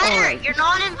 Spider, you're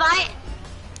not invited.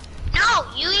 No,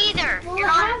 you either. You're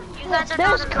not. You guys are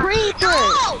There's not invited.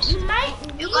 creepers. No!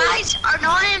 You guys are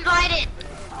not invited.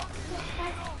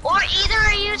 Or either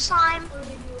are you, slime.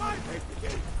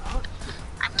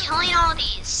 I'm killing all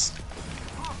these.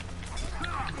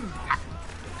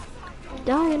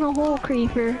 Die in a hole,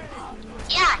 creeper.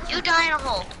 Yeah, you die in a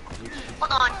hole.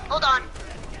 Hold on, hold on.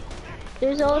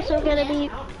 There's also gonna be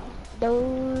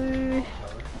those.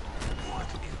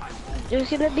 There's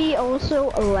gonna be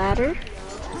also a ladder.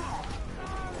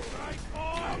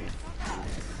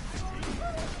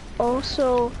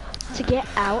 Also, to get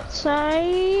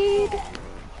outside,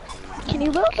 can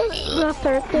you build the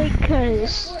third thing?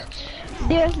 Cause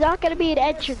there's not gonna be an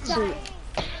entrance suit.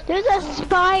 There's a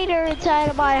spider inside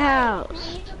of my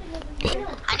house.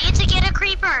 I need to get a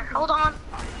creeper. Hold on.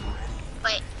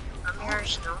 Wait, I'm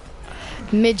yours now.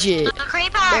 Midget. A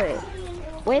creeper.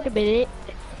 Wait a minute.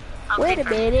 Wait a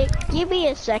minute. Give me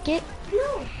a second.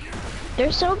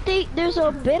 There's something. There's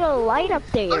a bit of light up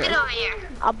there. Look it over here.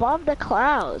 Above the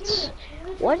clouds.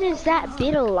 What is that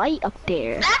bit of light up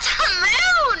there? That's a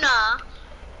moon.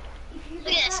 Look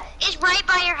at this. It's right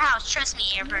by your house. Trust me,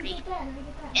 Air Birdie.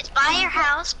 It's by your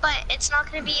house, but it's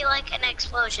not gonna be like an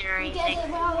explosion or anything.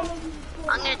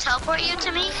 I'm gonna teleport you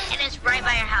to me, and it's right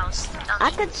by your house.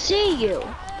 I can see you.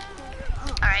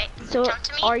 Alright, So, jump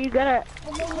to me. are you gonna?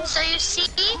 So you see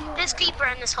this creeper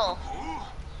in this hole.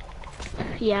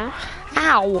 Yeah.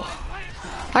 Ow.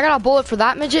 I got a bullet for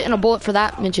that midget and a bullet for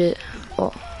that midget.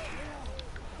 Oh.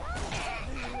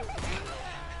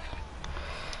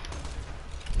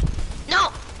 No!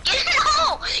 Get in the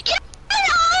hole! Get in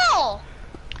the hole!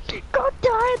 Go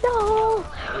die in the hole.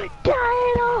 Die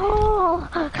in the hole.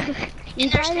 You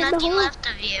And there's died in the nothing hole. left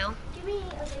of you.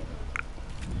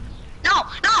 No!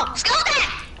 No!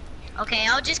 Skeleton! Okay,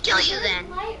 I'll just kill you then.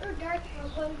 Light or dark?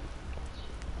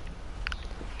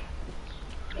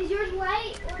 Is yours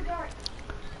light or dark?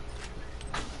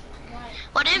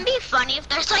 Wouldn't it be funny if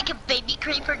there's like a baby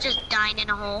creeper just dying in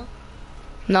a hole?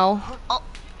 No. Oh,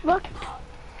 Look.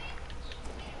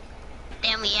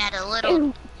 then we add a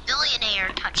little billionaire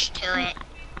touch to it.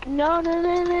 No, no,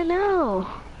 no, no, no.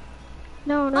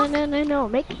 No, no, no, no, no.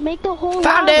 Make the hole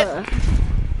Found lava.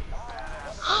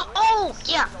 Oh,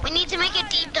 yeah, we need to make it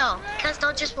deep though, because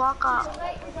they'll just walk off.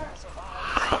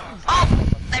 Oh,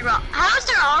 bedrock. How is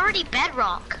there already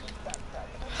bedrock?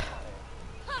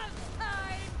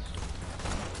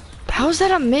 How's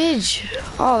that a midge?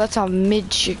 Oh, that's a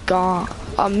midget-gong.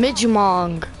 A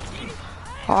midgemong.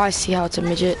 Oh, I see how it's a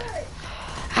midget.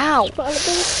 Ow.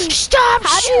 Stop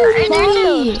shooting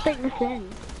me!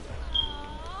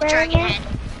 Dragon head.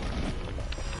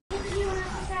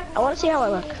 I want to see how I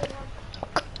look.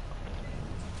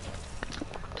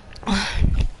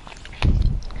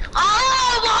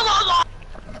 Oh, whoa, whoa, whoa!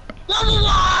 Whoa, whoa,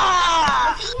 whoa!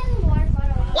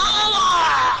 Whoa, whoa,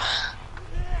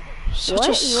 whoa! Such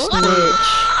a snitch.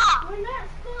 Ah!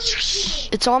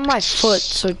 It's on my foot,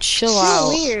 so chill out.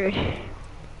 Weird.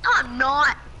 I'm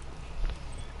not.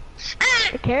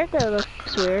 The character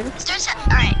looks weird.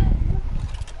 Alright.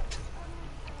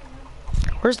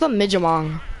 Where's the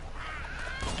midgemong?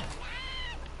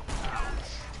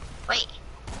 Wait.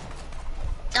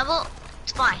 Double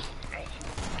spy.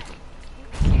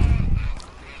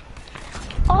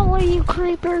 All of you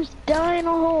creepers die in a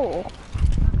hole.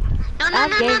 No, no,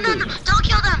 no, no, no, no. Don't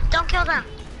kill them. Don't kill them.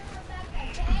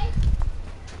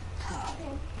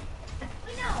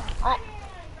 Oh.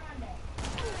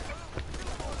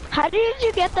 How did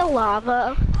you get the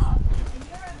lava?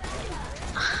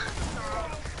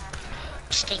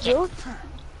 Just take it. You?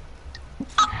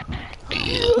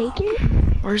 Take it?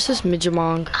 Where's this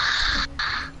midgemong?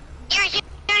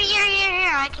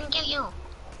 Here. I can give you.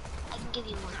 I can give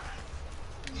you one.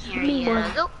 Here Me you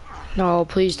one. go. No,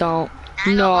 please don't.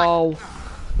 I got No.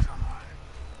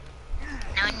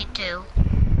 Now I need two.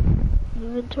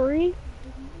 Inventory?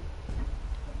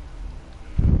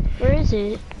 Where is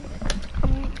it?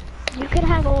 You can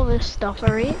have all this stuff,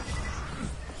 alright?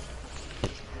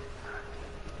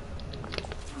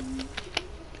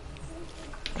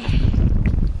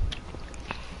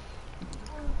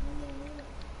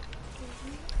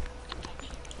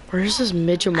 Where's this I don't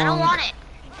midgemong? want it.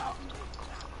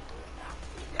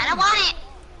 I don't want it.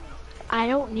 I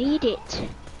don't need it.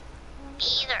 Me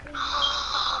either.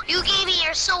 You gave me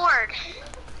your sword.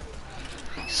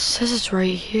 It says it's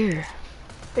right here.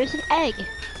 There's an egg.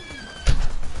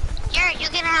 Here, you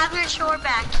can have your sword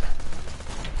back.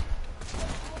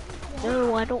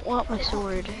 No, I don't want my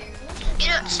sword. You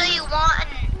know, so you want,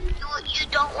 you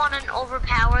don't want an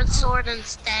overpowered sword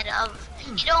instead of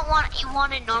you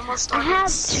want a normal I sword.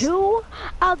 have 2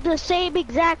 of the same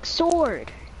exact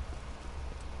sword.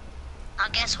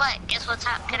 Guess what? Guess what's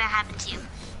gonna happen to you?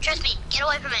 Trust me, get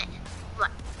away from it. What?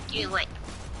 You wait.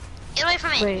 Get away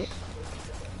from it. Wait.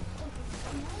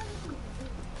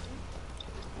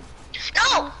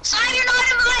 No! Sorry, you're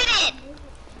not invited!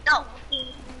 No.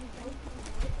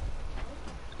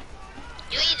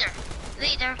 You either.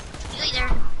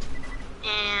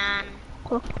 And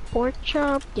Cook pork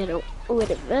chop, get a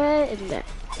little bit, and that.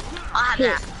 I'll have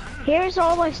Here. that. Here's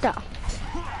all my stuff.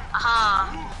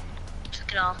 Aha.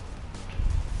 Took it all.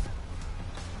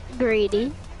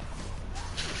 Greedy.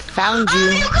 Found Oh,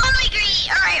 you. you called me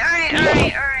greedy!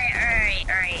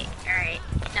 Alright.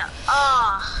 No.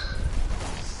 Oh.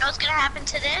 You know what's gonna happen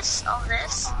to this? All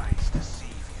this?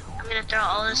 I'm gonna throw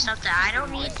all the stuff that I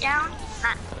don't need down.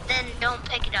 Then don't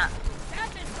pick it up.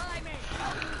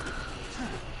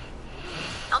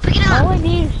 Don't pick it All up! I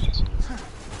need is...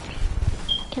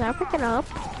 Can I pick it up?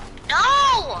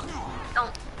 No!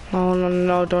 Don't.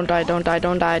 No, don't die. No!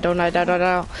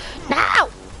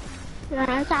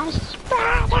 There's a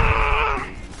spider!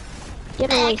 Get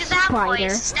The away, heck is that spider.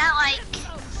 voice? Is that like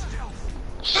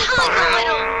a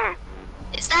little...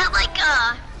 Is that like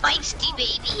a feisty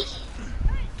baby?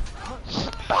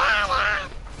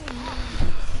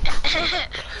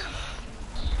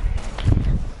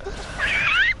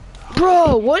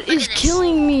 Bro, what Look is at this.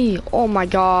 killing me? Oh my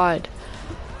god.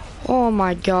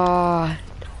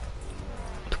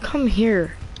 Come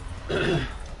here. There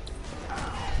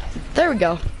we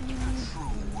go.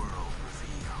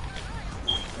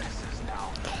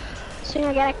 So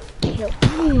I gotta kill.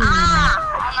 All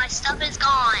my stuff is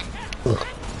gone.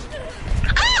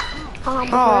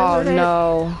 Oh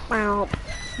no. Bow,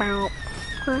 bow.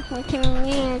 You ain't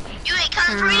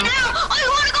coming for me now! Oh, you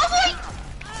wanna go for it?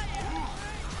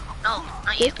 No,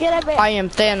 not you. Just get a bit. I am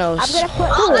Thanos. I'm gonna put.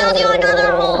 I'll build you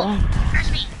another hole.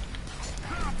 Trust me.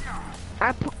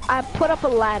 I put up a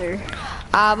ladder.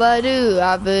 Abadu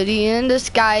in the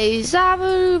skies.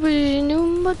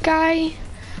 Abadu guy.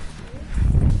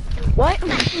 What?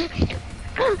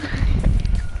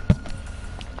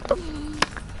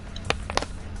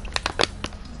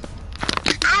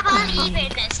 I believe in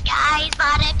the skies,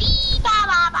 bada bee ba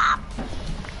ba ba.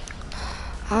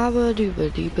 Abadu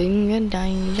bing and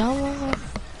dying.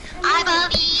 I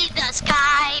believe the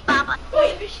sky, Baba.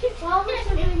 While we're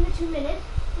still doing the 2 minutes,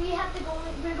 we have to go.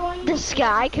 We're going. The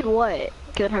sky could what?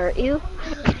 Could hurt you?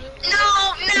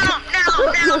 No.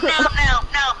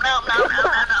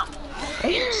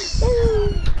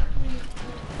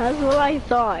 That's what I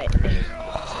thought.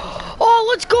 Oh,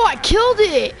 let's go! I killed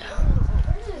it.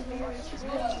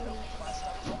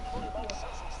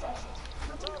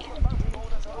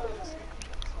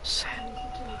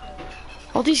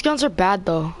 All these guns are bad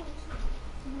though.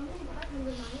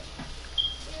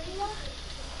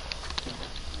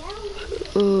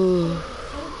 Ooh.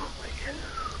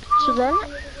 So then,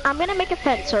 I'm gonna make a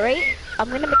fence, alright? I'm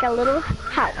gonna make a little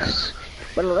house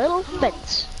with a little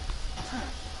fence.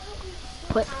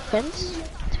 Put fence,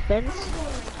 fence,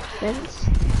 fence,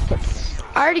 fence.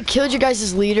 I already killed you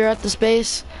guys' leader at this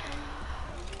base.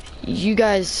 You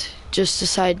guys just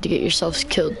decided to get yourselves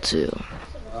killed too.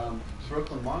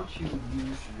 Brooklyn, why don't you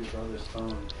use your brother's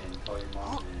phone and call your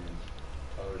mom and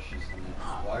tell her she's gonna.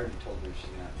 Well, I already told her she's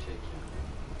gonna have to take you.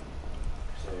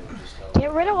 So just tell her.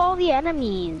 Get rid of all the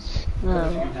enemies. You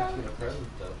didn't have to get a present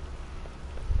though.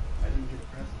 I didn't get a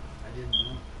present. I didn't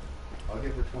know. I'll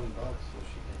give her $20 so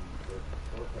she can go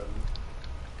for a present.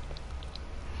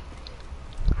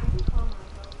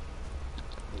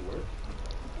 It worked?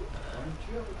 Why don't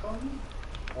you ever call me?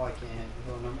 Oh, I can't have your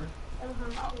phone number?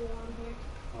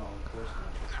 Oh, of course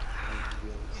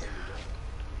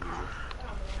not.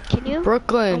 Can you?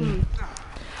 Brooklyn,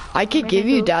 I could I'm give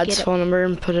gonna you go Dad's get it. phone number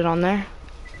and put it on there.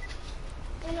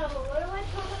 You know, what do I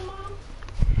tell my mom?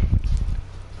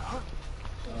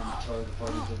 Tell her the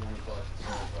party's at 1 o'clock.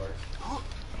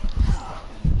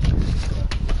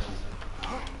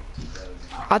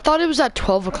 I thought it was at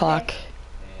 12 o'clock.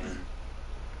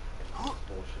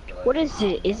 What is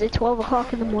it? Is it 12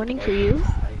 o'clock in the morning for you?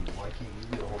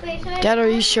 Wait, so I, Dad, are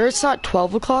you sure it's not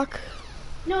 12 o'clock?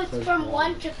 no, it's from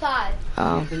 1 to 5.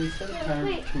 Oh. Can you set a timer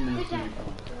Wait, for 2 minutes? Dad. on your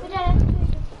phone? But Dad,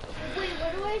 wait,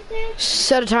 what do I say?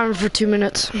 Set a timer for 2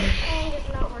 minutes. And it's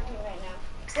not working right now.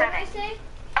 What do I say?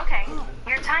 Okay,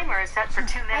 your timer is set for 2 I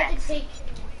have minutes. to take,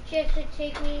 she has to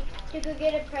take me to go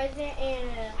get a present and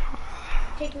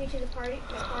take me to the party.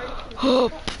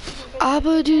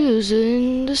 Abadoos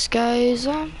in the skies.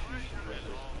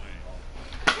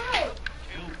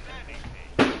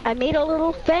 I I made a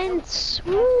little fence.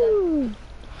 Woo!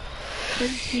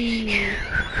 Fancy.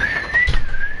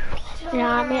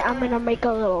 Yeah, I'm gonna make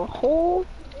a little hole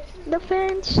in the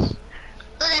fence. Look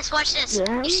at this, watch this.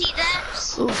 Yeah. You see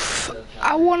that? Oof.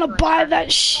 I want to buy that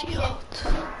shield.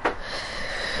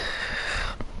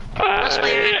 I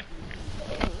swear.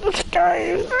 This guy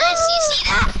is... This, you see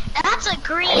that? That's a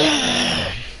green.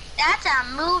 That's a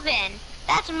moving.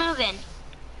 That's moving.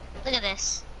 Look at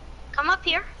this. Come up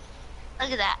here.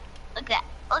 Look at that. Look at that.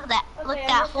 Look at that. Look at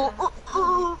that hole. Ooh,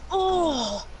 ooh, ooh.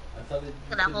 I thought it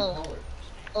Look at that hole. color.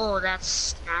 Oh,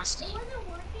 that's nasty.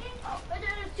 But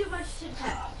then it's too much to test. So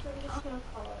we're just gonna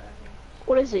call it.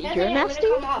 What is it? You're nasty?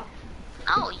 Oh,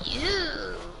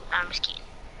 you. I'm just kidding.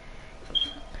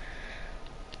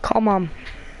 Call mom.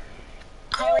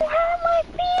 You hurt my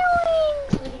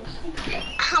feelings.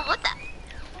 What the?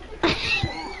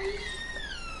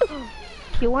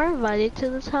 You weren't invited to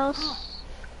this house.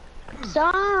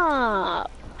 Stop.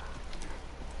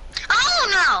 Oh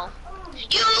no!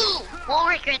 You will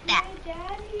regret that. My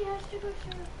dad, he has to go to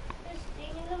this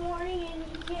thing in the morning and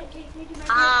he can't take me to my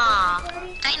Ah,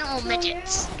 party. tiny little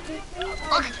midgets.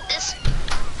 Look at this.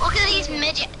 Look at these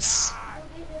midgets.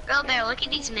 Real bear, look at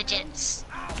these midgets.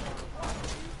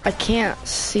 I can't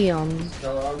see them.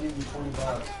 So I'll give you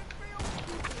 $20.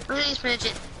 Look at these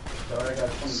midgets. So I got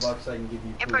 $20 I can give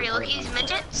you. Hey, pretty, look at these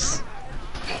midgets.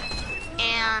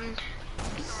 And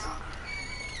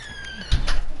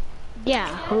Yeah,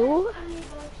 who?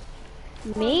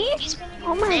 Me? these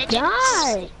Oh my midgets.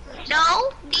 god.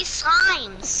 No, these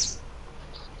slimes.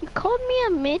 You called me a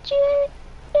midget?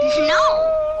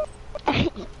 No.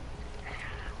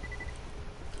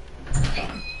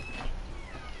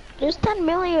 There's 10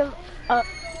 million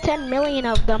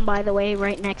of them, by the way,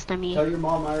 right next to me. Tell your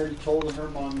mom I already told her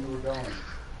mom you were going.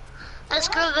 Let's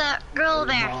go the girl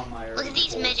bear. Mom, I Look already at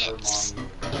these told her midgets. mom you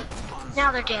were going.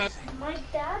 Now they're dead. My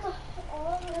dad's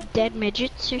all Dead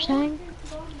midgets, you're saying?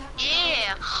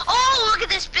 Yeah. Oh, look at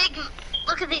this big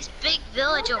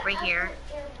village over here.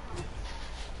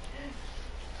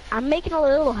 I'm making a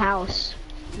little house.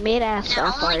 Made out of And it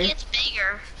only sapphire. gets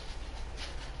bigger.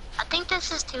 I think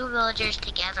this is 2 villagers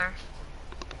together.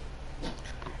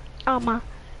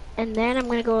 And then I'm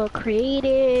gonna go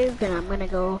creative, and I'm gonna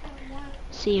go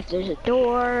see if there's a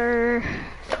door.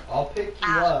 I'll pick you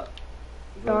up.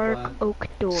 Dark Brooklyn. oak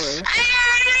door.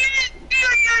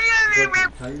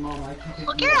 Brooklyn, tell your mom I can pick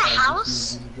Look you at up. our I just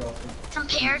house need you to drop it.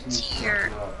 compared to your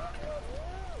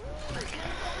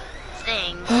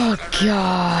thing. Oh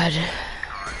god.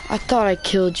 I thought I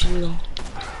killed you.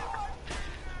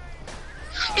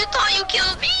 You thought you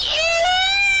killed me?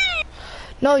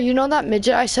 No, you know that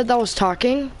midget I said that was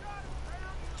talking?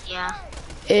 Yeah.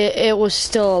 It was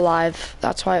still alive.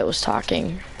 That's why it was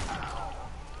talking.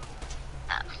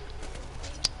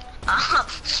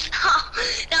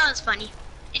 That was funny.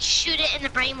 Did you shoot it in the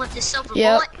brain with the silver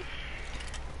Yep. bullet?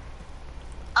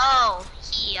 Oh,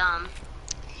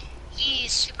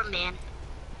 he's Superman.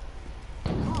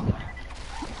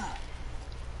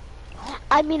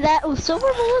 I mean, that was silver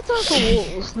bullets are for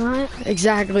wolves, not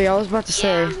Exactly, I was about to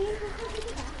say.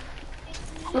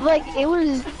 like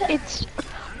it's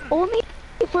only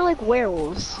for like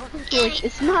werewolves. Like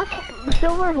it's not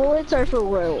silver bullets are for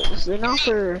werewolves. They're not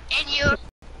for. And you,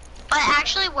 but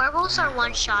actually werewolves are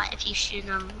one shot if you shoot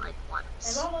them like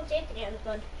once.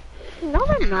 No,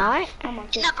 they're not. In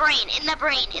the brain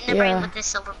Yeah. with the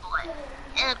silver bullet,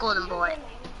 and a golden bullet,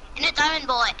 and a diamond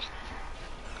bullet.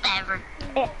 Whatever.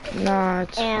 Nah,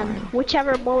 it's And fine.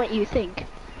 whichever bullet you think.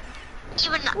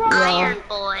 Even the iron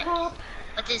bullet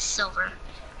with this silver.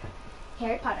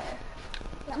 Harry Potter.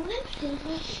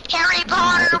 Harry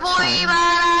Potter, boy,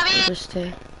 baby. Just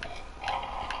stay.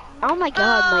 Oh my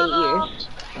god,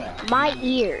 my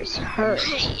ears hurt.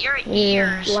 Your Yeah.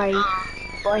 ears. Like- Oh.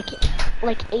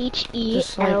 Like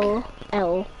HELL.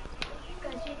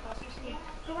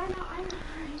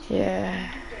 Yeah.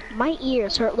 My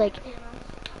ears hurt like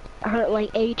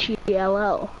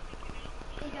HELL.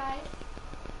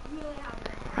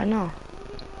 I know.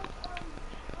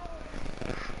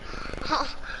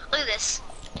 Oh, look at this.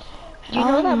 You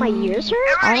know that my ears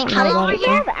hurt? I don't How know did about you it.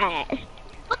 hear that?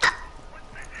 What the?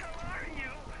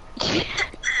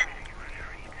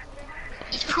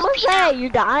 He's What's pooping that? out. You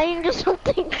dying or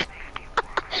something?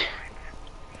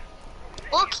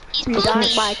 Look, he's You dying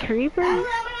pooping. by a creeper?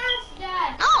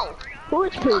 No, Who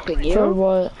is pooping For you?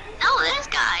 what? no, this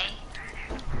guy.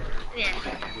 Yeah.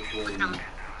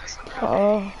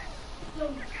 Oh.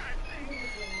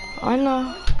 I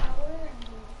know.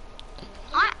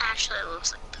 What actually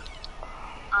looks like that?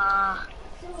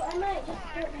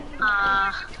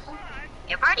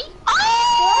 Your party?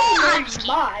 Oh! I'm just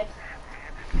kidding.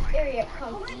 area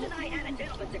comfy.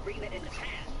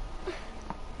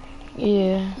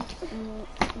 Yeah.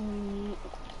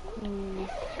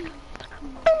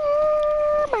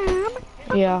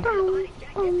 Yeah.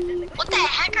 What the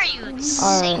heck are you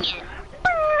singing?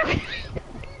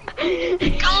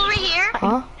 Come over here.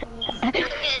 Huh?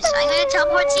 Yes, I'm gonna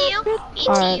teleport to you. Me to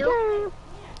Alright. you.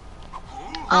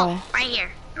 Oh, Alright. right here.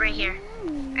 Right here.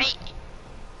 Right.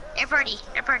 Everybody.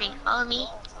 Everybody. Follow me.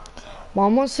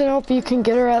 Mom wants to know if you can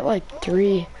get her at like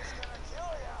 3.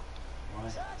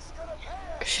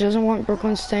 She doesn't want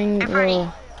Brooklyn staying Everybody.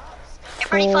 the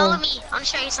Everybody follow full, me. I wanna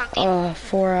show you something.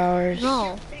 4 hours.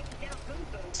 No.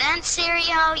 San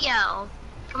Serio, yo.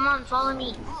 Come on, follow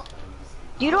me.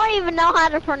 You don't even know how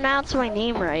to pronounce my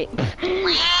name right. What the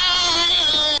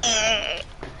heck?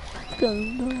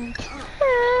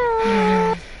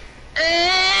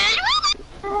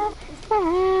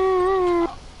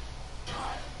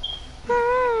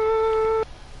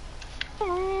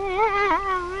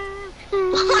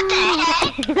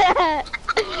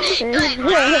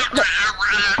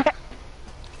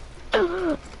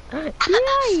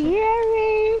 Yeah,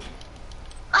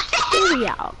 yeah,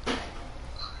 yeah.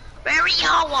 Very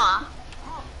Yawa.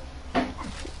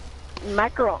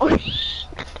 Macaroni.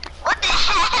 What the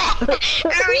heck?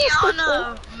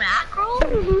 Ariana mackerel?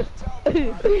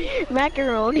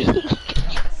 Macaroni.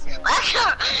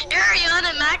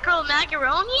 Ariana mackerel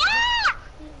macaroni? Yeah!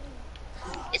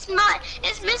 It's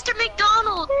Mr.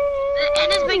 McDonald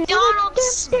and his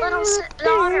McDonald's little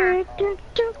daughter. Ah!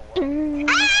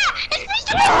 It's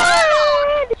Mr.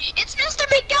 McDonald! It's Mr.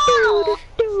 McDonald!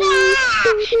 Ah!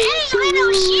 And his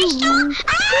little sister?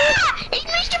 Ah! It's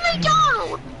Mr.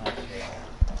 McDonald!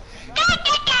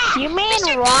 You mean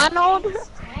Mr. Ronald?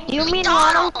 You mean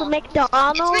Ronald It's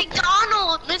McDonald?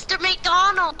 McDonald, Mr.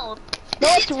 McDonald. No,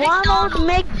 it's Ronald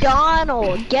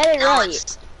McDonald. Get it No, right.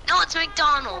 it's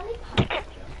McDonald.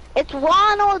 It's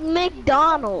Ronald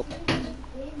McDonald.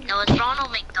 No, it's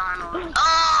Ronald McDonald.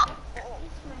 Oh!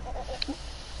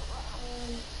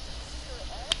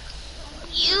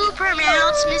 You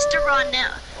pronounced Mr.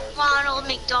 Ronald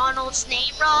McDonald's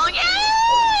name wrong.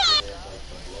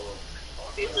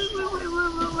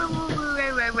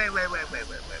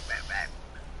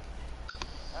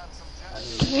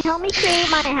 Can you help me create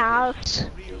my house?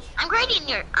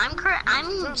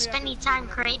 I'm spending time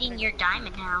creating your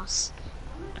diamond house.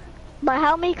 But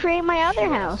help me create my other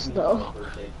house, though.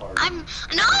 I'm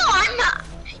not.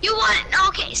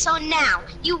 Okay, so now,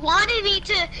 you wanted me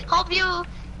to help you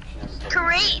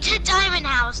create a diamond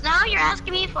house. Now you're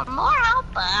asking me for more help?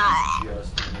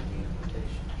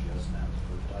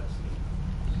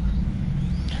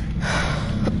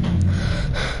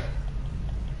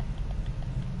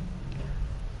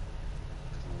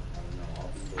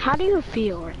 How do you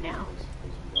feel right now?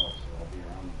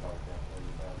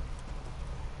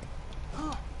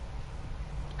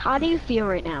 How do you feel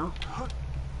right now?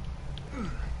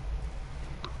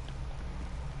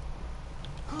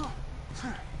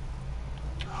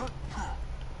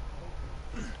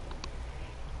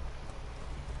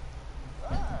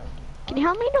 Can you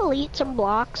help me delete some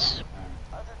blocks?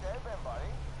 How's your day been,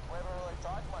 buddy? We haven't really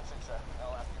talked much since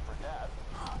I'll ask you for Dad.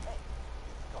 Hey,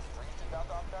 you feel freezing out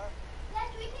there?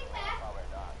 Dad, do we take back? Probably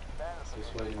not.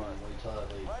 Just wait till I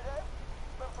leave. Right, Dave?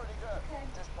 Been pretty good.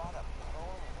 Just bought a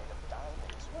pearl made of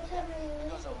diamonds.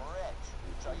 Because of rich.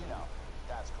 So, you know,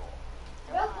 that's cool.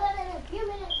 Brooklyn, in a few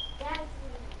minutes, Dad,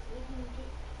 we can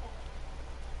get back.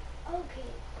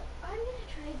 Okay, I'm gonna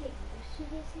try to get used to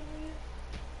this area.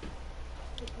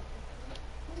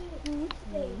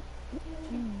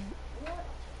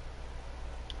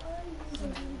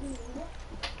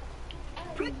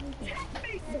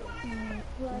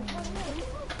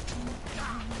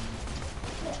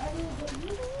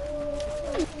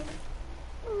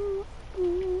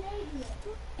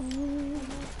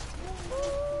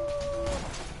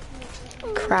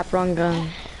 Crap, wrong gun.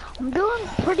 I'm doing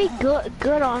pretty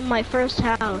good on my first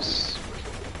house.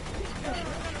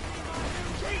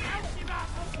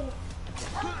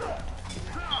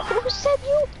 Who said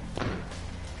you?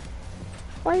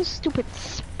 Why is stupid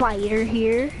spider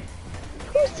here?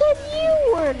 Who said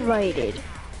you were invited?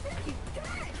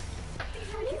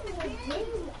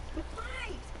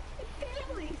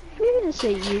 You didn't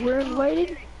say you were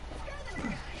invited.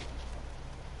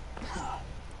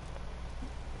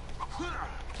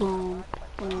 Boom,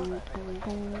 boom, boom,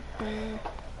 boom, boom,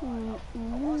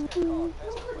 boom.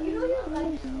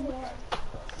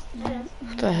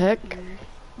 What the heck?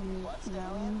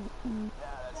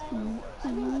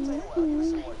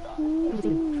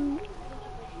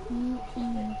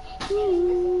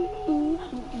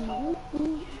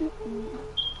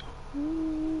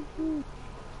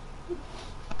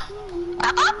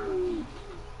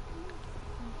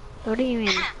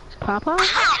 Papa?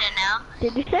 I don't know.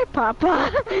 Did you say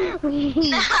Papa?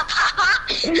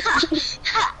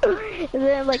 And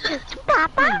then like,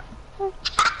 Papa?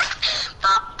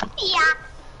 Yeah.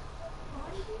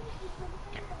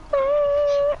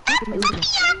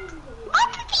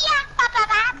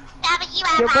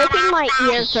 You're breaking my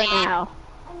ears right now.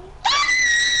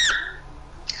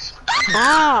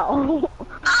 Ow!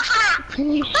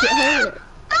 Can you shut it?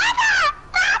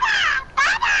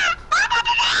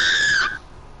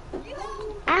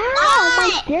 Ow,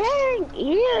 my dang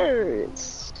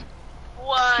ears!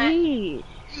 What? Jeez.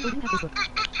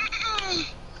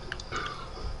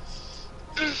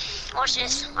 Watch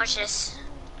this, watch this.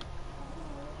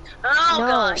 Oh No.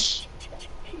 gosh.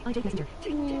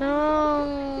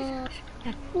 No.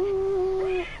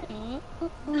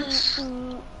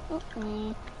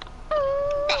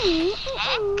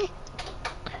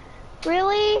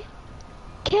 Really?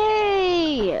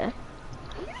 Okay.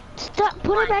 Stop.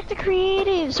 Put it back to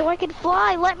creative so I can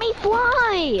fly. Let me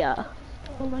fly.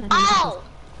 Oh!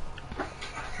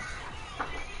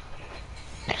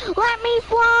 Let me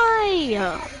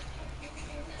fly.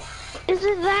 Is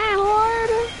it that hard?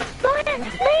 Let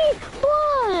me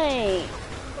fly.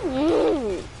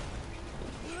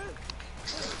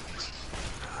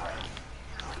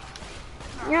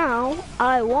 Now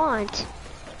I want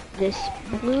this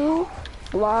blue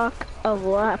block of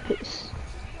lapis.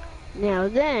 Now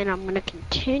then I'm gonna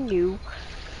continue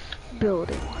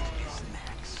building.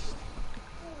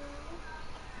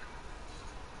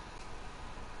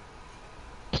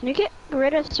 Can you get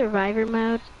rid of survivor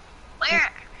mode?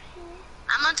 Where?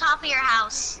 I'm on top of your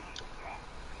house.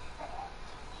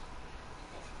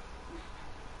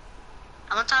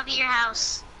 I'm on top of your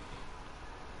house.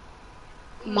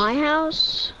 My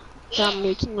house that I'm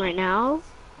making right now?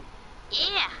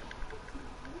 Yeah.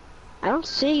 I don't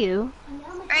see you.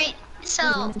 Right,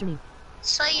 so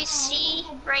you see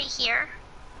right here?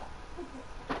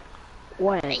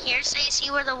 What? Right here, so you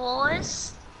see where the wall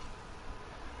is?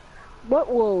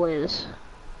 What wool is?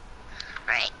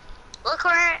 Right. Look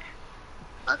where,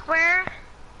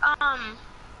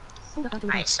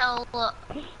 alright, so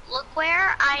look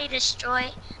where I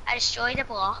destroyed the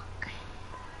block.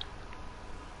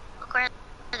 Look where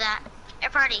that,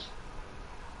 everybody.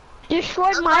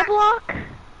 Destroyed Look my where- block?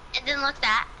 And then look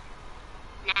that.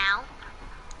 Now.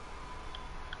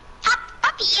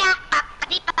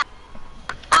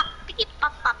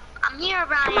 I'm here,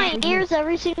 Brian. My ears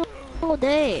every single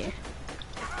day.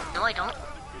 No, I don't.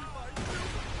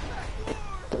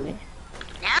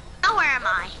 Now where am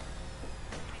I?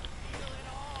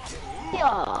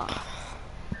 Yeah.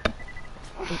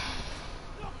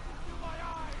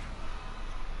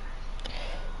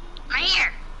 Right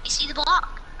here. You see the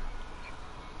block?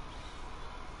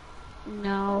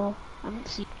 No, I don't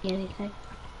see anything.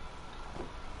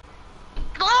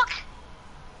 Block.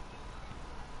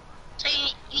 So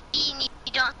you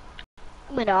don't.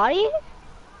 Minati?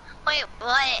 Wait,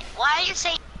 what? Why are you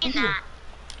saying that?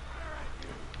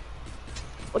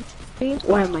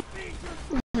 Why am I?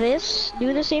 This,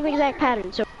 do the same exact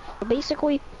pattern. So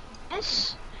basically,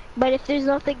 this. But if there's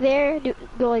nothing there,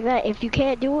 go like that. If you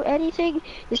can't do anything,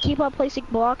 just keep on placing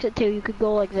blocks until you could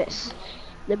go like this.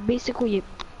 Then basically you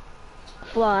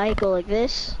fly, go like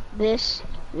this, this,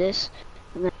 this,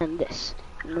 and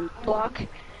then block.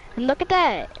 And look at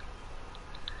that.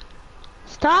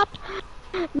 Stop.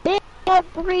 They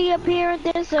reappear and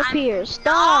disappear.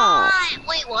 Stop.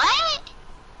 Wait, what?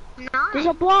 There's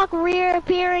a block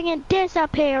reappearing and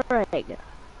disappearing.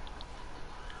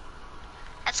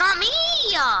 That's not me.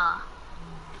 I'm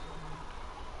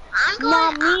going.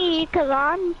 Not me, cause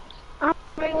I'm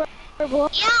regular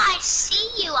block. Yeah, I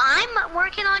see you. I'm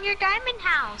working on your diamond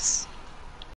house.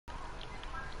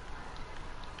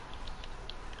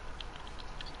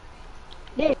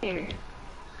 There.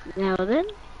 Now then,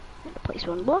 place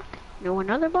one block. No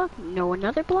another block. No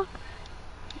another block.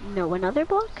 No another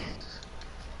block.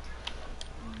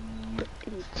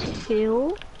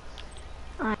 Until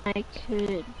I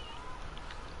could,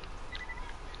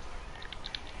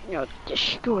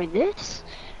 destroy this.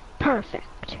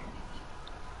 Perfect.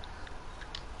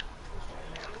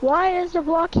 Why does the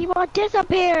block keep on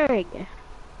disappearing?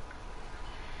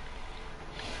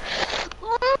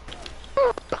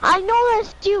 I know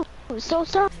that's you. So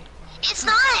sorry. It's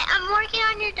not. I'm working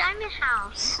on your diamond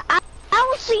house. I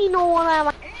don't see no one at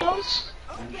my house.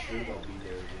 I'm sure they'll be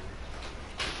there again.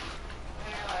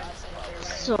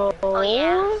 So, Oh,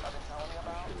 yeah.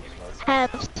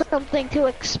 have something to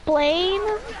explain?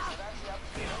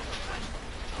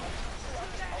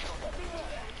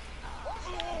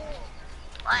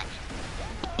 What?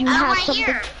 You I'm have right something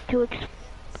here. to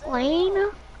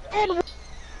explain? And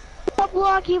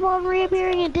block keep on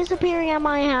reappearing and disappearing at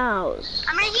my house?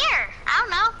 I'm right here. I don't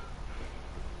know.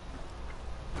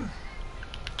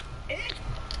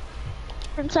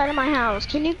 Inside of my house.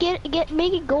 Can you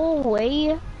make it go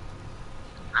away?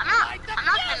 I'm not gonna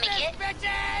make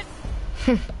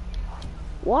it.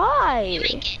 Why? You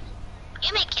make it.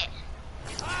 You make it.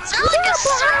 Is there Yeah, like a but I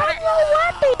servant? have no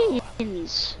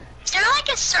weapons. Is there like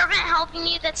a servant helping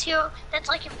you that's here, that's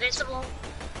like invisible?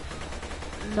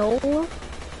 No. Then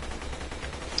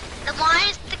why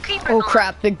is the creeper Oh gone?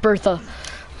 crap, Big Bertha.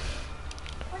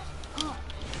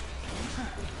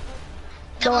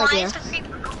 Then No why idea. is the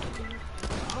creeper gone?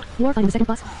 War finding the second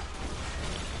boss.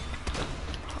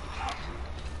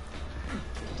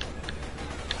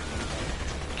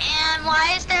 And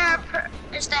why is there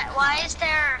why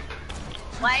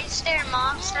is there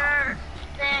mobs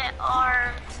that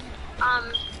are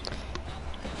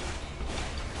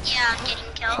yeah,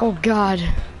 getting killed? Oh god.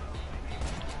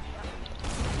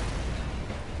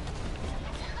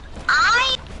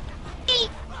 I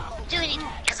do it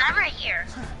because I'm right here.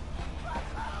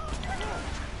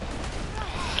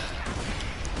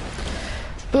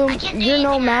 Boom, I can't do you're no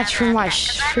anything match for about my that,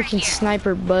 'cause I'm right freaking here.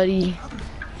 sniper, buddy.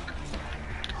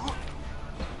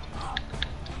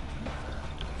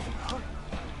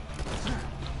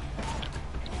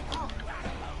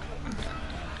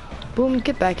 Boom,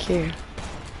 get back here.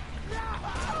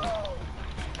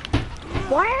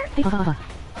 Why are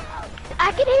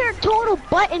I can hear total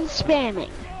button spamming.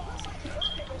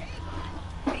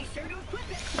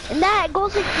 And that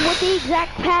goes with the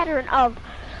exact pattern of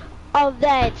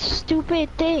that stupid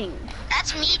thing.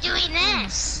 That's me doing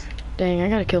this. Dang, I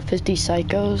gotta kill 50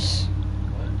 psychos.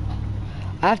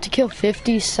 I have to kill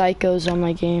 50 psychos on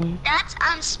my game.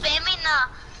 I'm spamming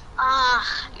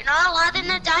you're not allowed in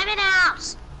the diamond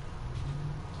house.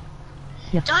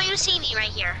 Yeah. Don't you see me right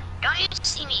here? Don't you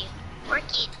see me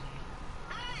working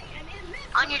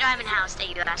on your diamond house that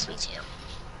you asked me to?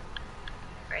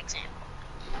 For example.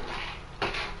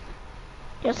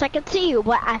 Yes, I can see you,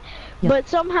 but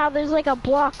somehow there's like a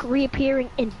block reappearing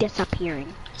and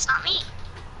disappearing. It's not me.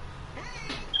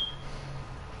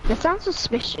 That sounds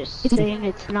suspicious, It's easy. saying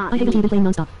it's not I think me. you've been playing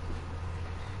non-stop.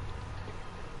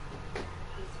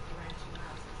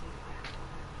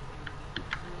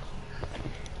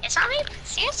 It's not me.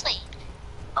 Seriously.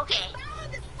 Okay.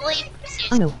 Believe seriously.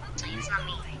 I know. It's not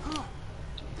me.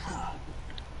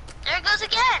 There it goes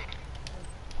again.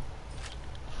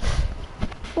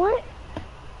 What?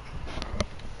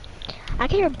 I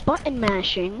can hear button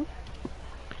mashing,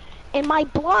 and my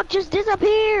block just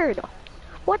disappeared.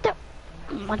 What the?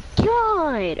 Oh my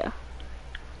god!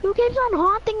 Who keeps on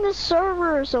haunting the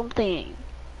server or something?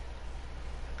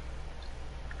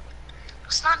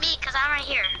 It's not me because I'm right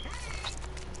here.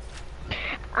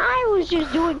 I was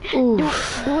just doing Ooh,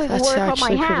 doing that's work on my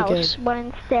actually pretty house, good. but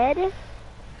instead,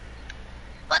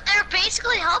 But they're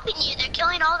basically helping you. They're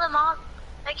killing all the mobs.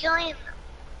 They're killing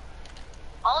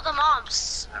all the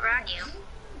mobs around you.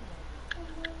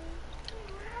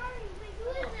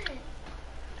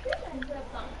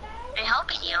 They're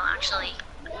helping you, actually.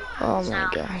 Oh my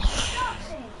gosh.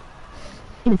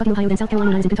 I'm in fucking Ohio, then South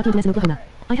Carolina, and in Kentucky, and Oklahoma.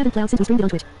 I haven't plowed since we streamed it on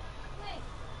Twitch.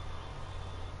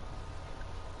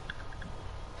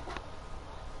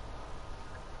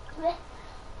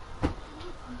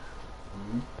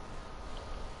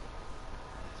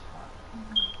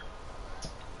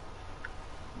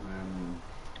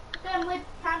 Done with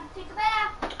time to take a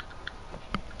bath.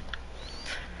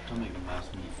 I'll make a mouse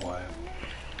move quiet.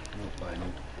 No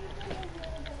fighting.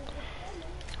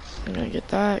 I'm gonna get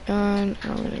that gun.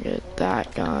 I'm gonna get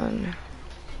that gun.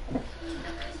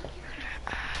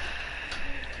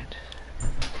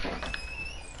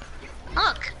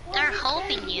 Look, they're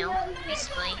helping you,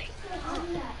 basically.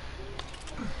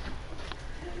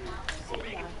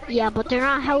 yeah, but they're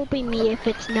not helping me if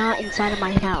it's not inside of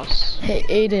my house. Hey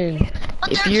Aiden,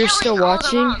 But if they're you're killing still all the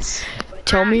watching, mobs.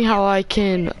 tell me how I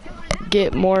can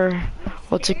get more,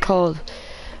 what's it called?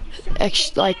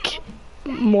 Like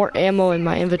more ammo in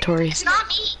my inventory. It's not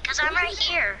me, because I'm right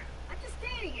here. I'm just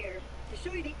standing here to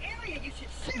show you the area you should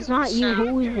shoot. It's not you.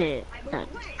 Who is it? I moved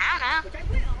away, I don't which I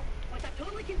will once I'm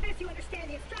totally convinced you understand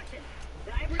the instructions.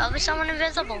 That I know. Probably someone remain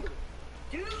invisible. you.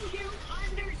 Do you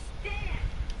understand?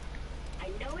 I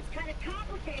know it's kind of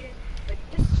complicated, but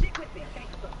just stick with me, okay?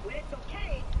 Look, when it's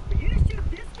okay for you to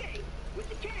shoot this gate with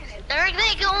the cannon.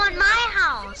 They go in my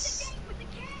house. With the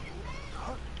cannon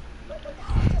now.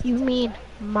 You mean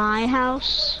my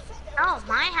house? Oh,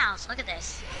 my house. Look at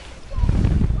this.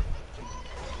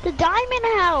 The diamond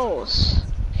house.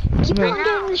 Keep Yeah. on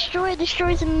getting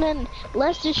destroyed, and then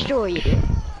let's destroy it.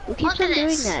 Who keeps Look at on doing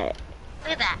this. that?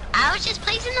 Look at that. I was just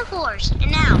placing the floors,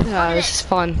 and now, look Yeah, at this this. is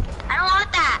fun. I don't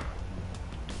want that.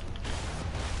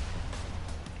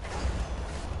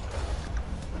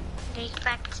 Get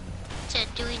back to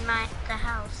doing the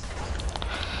house.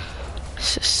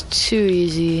 It's just too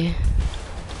easy.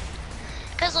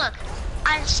 Cause look,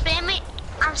 I'm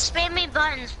spamming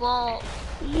buttons while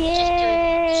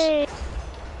Yay!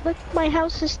 Look, my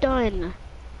house is done.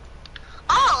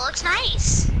 Oh, it looks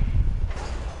nice.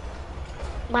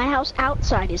 My house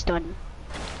outside is done.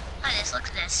 Look at this, look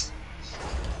at this.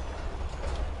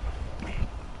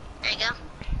 There you go.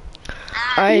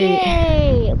 Alright,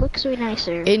 Yay! It looks way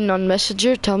nicer. Aiden on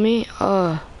Messenger, tell me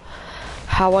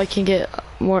how I can get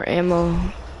more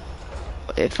ammo,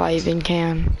 if I even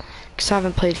can. Cause I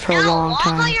haven't played for a long Lava,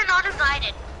 time. you're not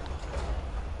invited.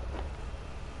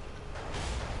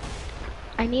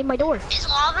 I need my door. Is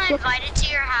Lava invited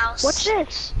to your house? What's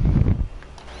this?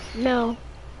 No.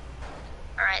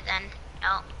 Alright then.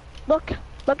 No. Look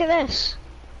at this.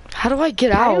 How do I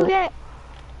get How do out? you get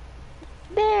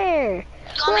there?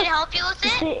 You want me to help you with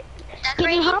it? Can you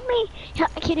Decorating? help me?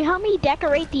 Can you help me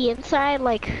decorate the inside?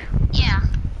 Like, Yeah.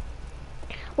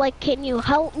 can you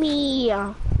help me?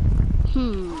 What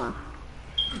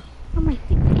am I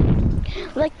thinking?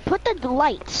 Like, put the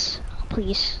lights,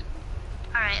 please.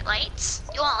 Alright, lights.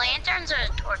 You want lanterns or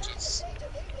torches?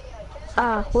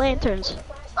 Lanterns.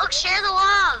 Look, share the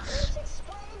love.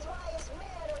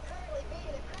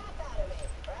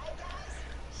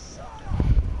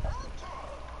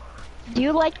 Do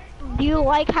you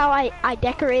like how I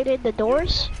decorated the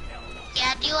doors?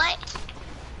 Yeah, do you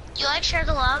like share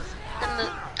the love?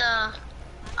 The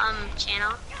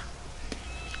channel?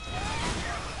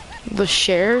 The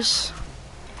shares?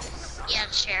 Yeah,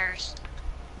 the shares.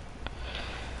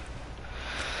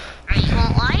 Alright, you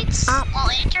want lights? Want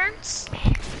lanterns?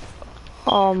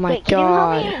 Oh my Wait, can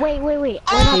god. you help me? Wait. We're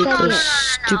I not hate done those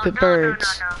yet. stupid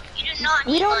birds. No. You do not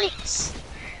We need don't need- lights.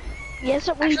 Yes,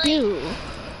 we Actually- do.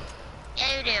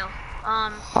 Yeah, you do.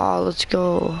 Oh, let's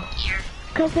go. Here.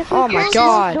 Cause if we Oh my close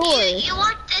God. these doors, You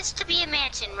want this to be a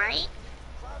mansion, right?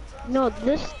 no,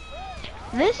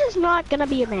 this is not gonna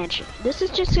be a mansion. This is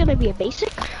just gonna be a basic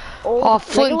old Oh, regular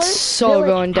Flint's so village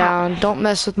going house. down. Don't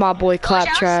mess with my boy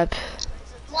Claptrap.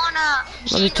 Wanna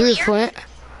Let me through, Flint.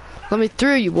 Let me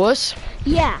through, you wuss.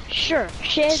 Yeah, sure.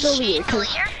 Chandelier, cause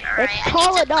Chandelier? it's Alright, tall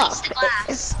I need to enough. place the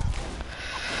glass.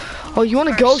 Oh, you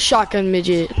wanna go, shotgun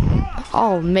midget?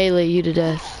 I'll melee you to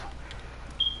death.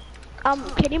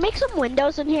 Can you make some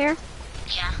windows in here?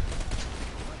 Yeah.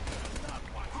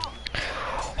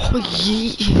 Oh,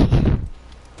 yeah.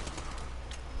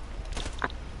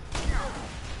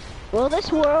 Will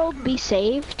this world be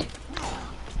saved?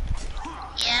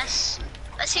 Yes.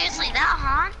 But seriously, that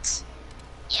haunt?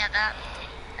 Yeah,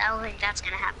 I don't think that's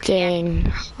gonna happen.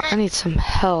 Dang, I need some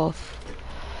health.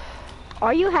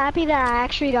 Are you happy that I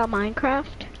actually got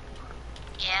Minecraft?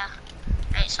 Yeah.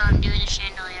 Right, so I'm doing the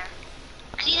chandelier.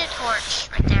 I need a torch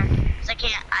right there. Cause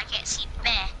I can't see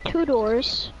meh. 2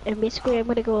 doors, and basically I'm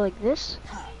gonna go like this,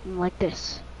 and like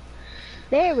this.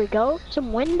 There we go.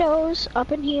 Some windows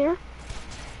up in here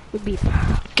would be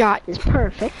God, is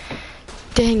perfect.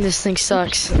 dang, this thing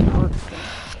sucks.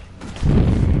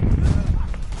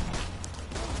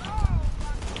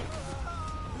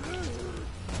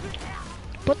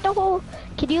 Put the whole.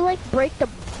 Can you like break the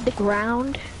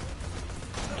ground,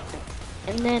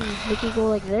 and then we can go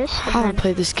like this, I and haven't then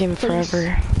played this game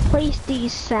forever. place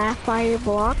these sapphire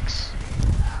blocks.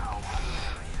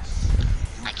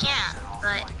 I can't,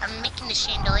 but I'm making the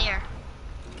chandelier.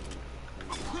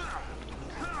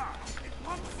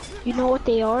 You know what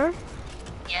they are?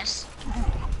 Yes.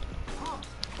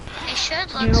 It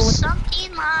should look You know what-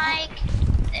 something like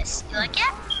this. You like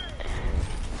it?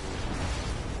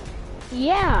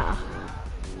 Yeah.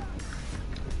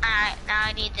 Alright, now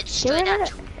I need to destroy Get rid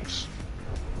that of torch.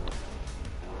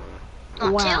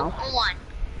 Want Wow. 2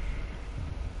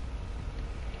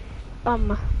 or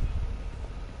 1?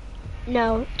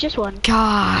 No, just one. Mind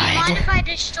God. if I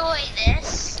destroy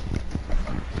this?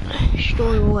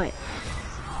 Destroy what?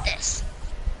 This.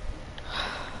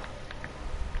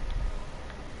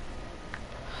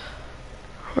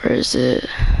 Where is it?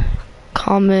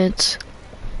 Comments.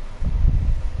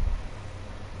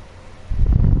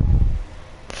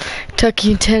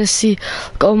 Kentucky and Tennessee.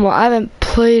 Oh, I haven't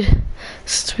played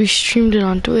since we streamed it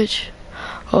on Twitch.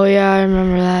 Oh yeah, I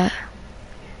remember that.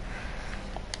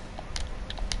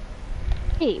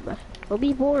 Hey, it'll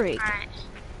be boring. Alright.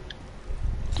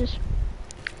 Just.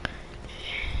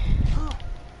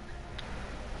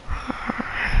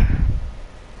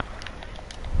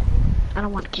 I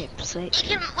don't want to campsite.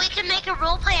 We can make a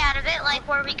role play out of it, like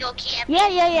where we go camping.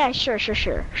 Yeah, sure.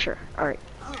 Alright.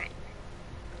 Alright.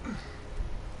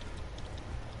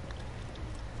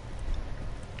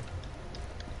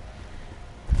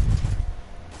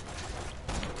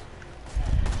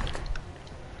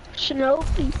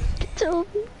 Shinobi, tell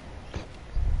me.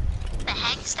 The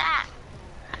heck's that?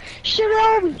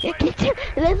 Shinobi!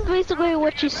 That's basically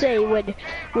what you say when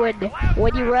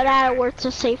you run out of words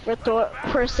to say for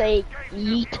say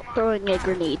yeet throwing a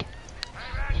grenade.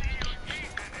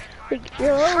 Like,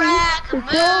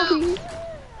 Shinobi.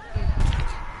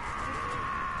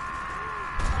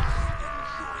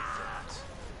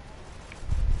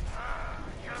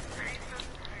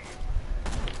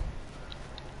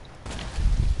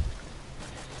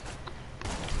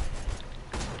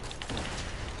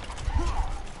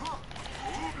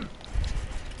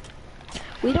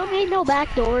 We don't need no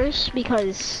back doors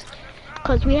because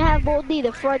we have only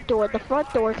the front door. The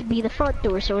front door could be the front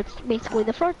door, so it's basically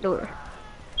the front door.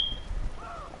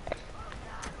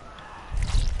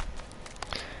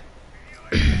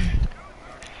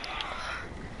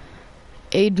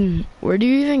 Aiden, where do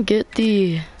you even get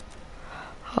the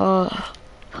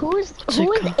Who is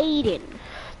Aiden?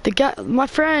 The guy, my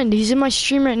friend, he's in my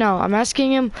stream right now. I'm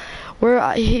asking him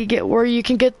where you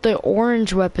can get the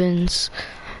orange weapons.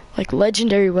 Like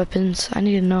legendary weapons, I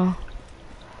need to know.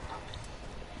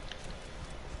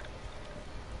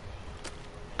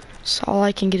 So all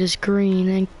I can get is green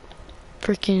and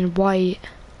freaking white.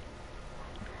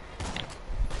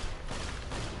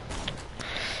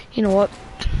 You know what?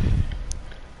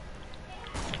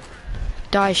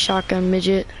 Die, shotgun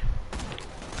midget.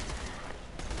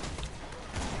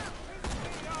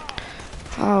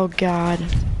 Oh God.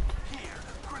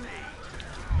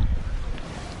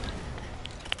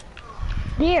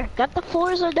 There, got the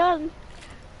floors are done.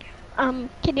 Can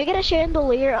you get a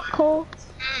chandelier, Cole?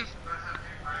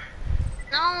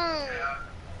 No.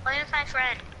 Play with my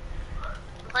friend.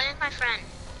 Play with my friend.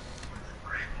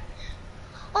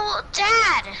 Oh,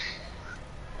 Dad!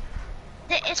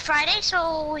 It's Friday,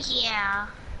 so yeah.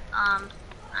 I'm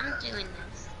doing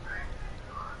this.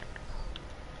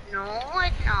 No,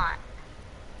 it's not.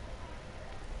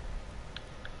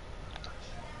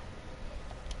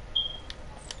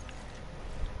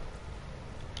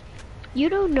 You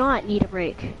do not need a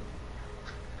break.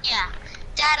 Yeah,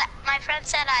 Dad. My friend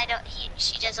said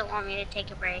she doesn't want me to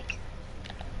take a break.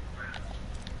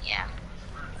 Yeah.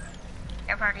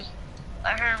 Air Party.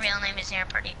 But her real name is Air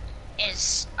Party.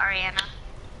 Is Ariana.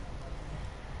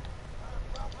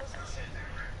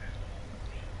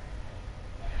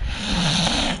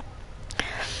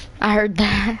 I heard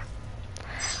that.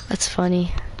 That's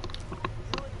funny.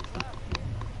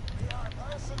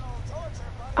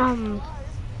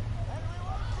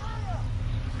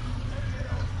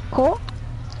 Cole?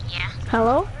 Yeah.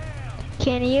 Hello?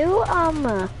 Can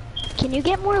you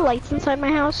get more lights inside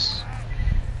my house?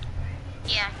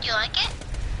 Yeah, do you like it?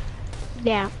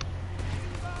 Yeah.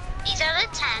 These are the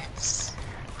tents.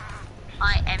 Oh,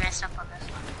 I messed up on this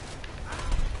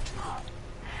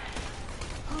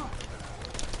one.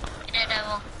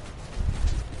 Daredevil.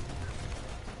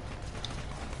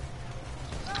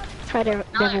 Try to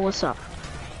devil us up.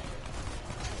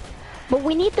 But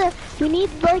we need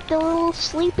like the little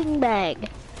sleeping bag,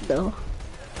 though.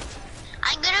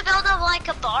 I'm gonna build up like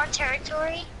a bar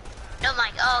territory. No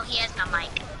mic. Oh, he has no mic.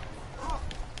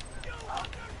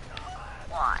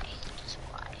 Why? Just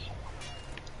why?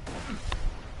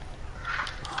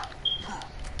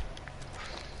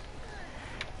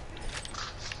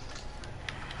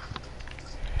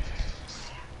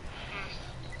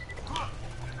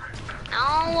 No!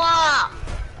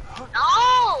 No!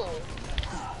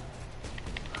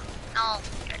 No!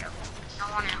 I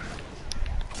want to.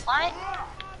 What?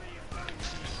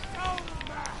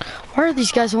 Why are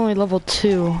these guys only level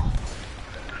 2? No.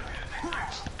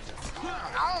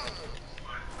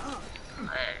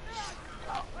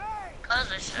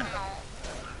 Cause I should know.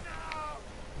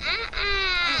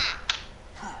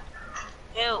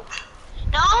 Ew.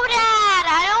 No, Dad,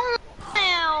 I don't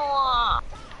want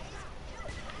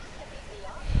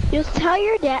to. Just tell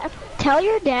your dad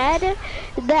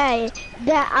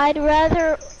that I'd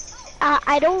rather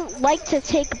I don't like to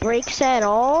take breaks at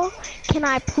all. Can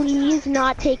I please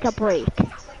not take a break?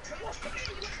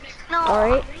 No.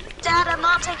 Alright? Dad, I'm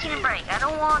not taking a break. I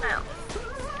don't want to.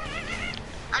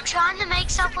 I'm trying to make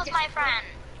stuff with my friend.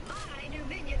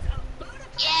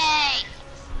 Yay!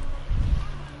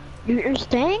 You're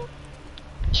staying?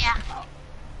 Yeah.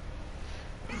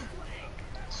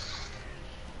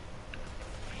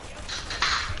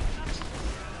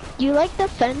 Do you like the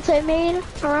fence I made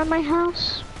around my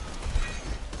house?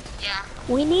 Yeah.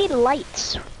 We need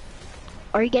lights.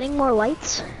 Are you getting more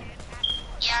lights?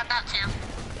 Yeah, about to.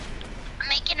 I'm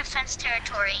making a fence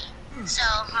territory, so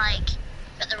like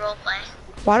for the roleplay.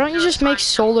 Why don't you So just it's make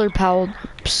fine.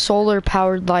 solar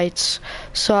powered lights?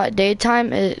 So at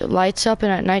daytime it lights up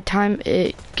and at nighttime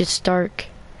it gets dark.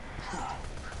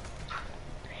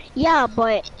 Yeah,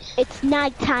 but it's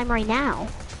nighttime right now.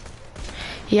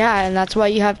 Yeah, and that's why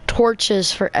you have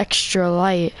torches for extra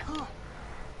light.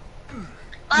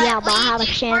 Yeah, but I have a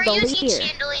We're using chandelier.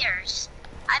 chandeliers.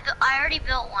 I already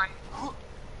built one.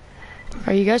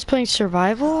 Are you guys playing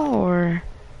survival or?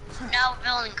 No,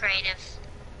 building creative.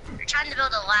 We're trying to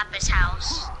build a lapis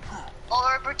house. Or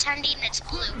we're pretending it's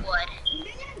blue wood.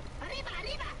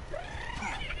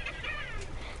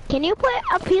 Can you put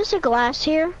a piece of glass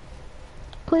here?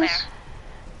 Please?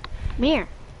 Where? Here.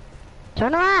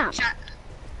 Turn around. Shut.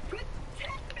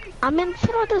 I'm in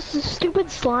front of this stupid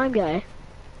slime guy.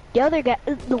 The other guy,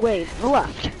 the way, the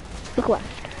left. Look left.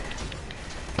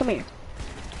 Come here.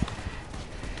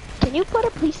 Can you put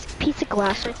a piece of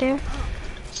glass right there?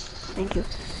 Thank you.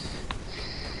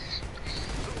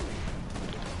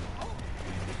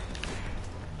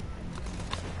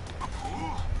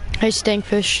 Hey,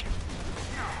 Stankfish.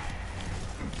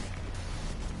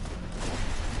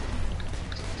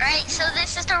 Right, so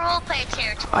this is the roleplay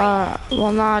territory.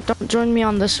 Well, nah, don't join me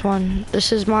on this one.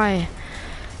 This is my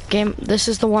game. This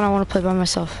is the one I want to play by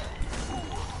myself.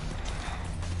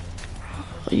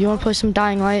 You want to play some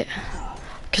Dying Light?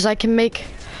 Because I can make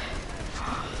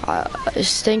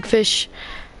Stankfish.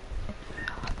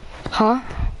 Huh?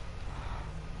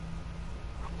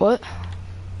 What?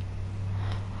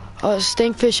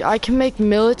 Stankfish, I can make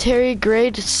military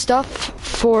grade stuff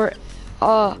for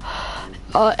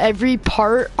every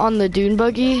part on the dune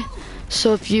buggy.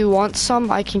 So if you want some,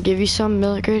 I can give you some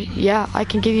military grade. Yeah, I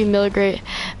can give you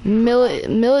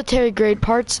military grade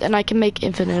parts, and I can make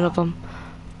infinite of them.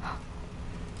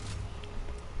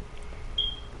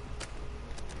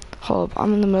 Hold up,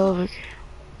 I'm in the middle of it.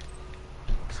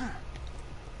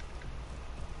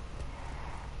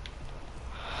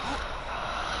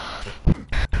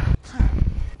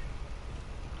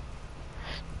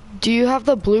 Do you have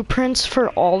the blueprints for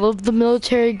all of the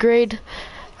military grade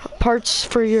parts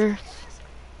for your...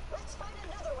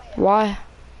 Why?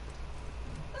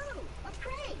 Ooh, a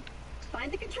crane.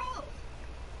 Find the controls.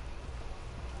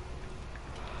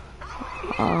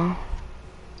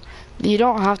 You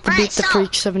don't have to Right, beat the so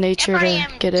freaks of nature everybody,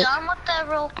 to I'm get it. done with the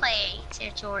roleplay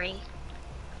territory.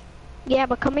 Yeah,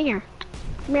 but come here.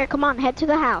 Come here, come on, head to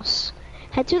the house.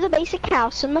 Head to the basic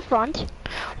house in the front.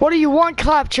 What do you want,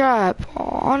 Claptrap?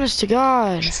 Honest to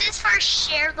God. This is for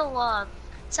share the love.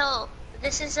 So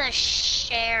this is a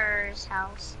share's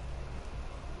house.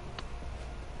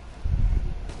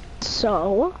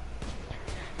 So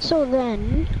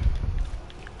then,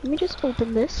 let me just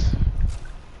open this.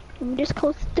 Let me just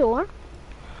close the door.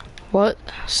 What?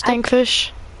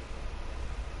 Stankfish?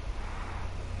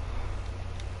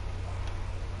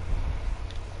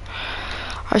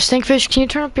 Stankfish, can you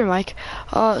turn up your mic?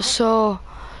 So,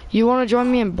 you want to join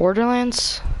me in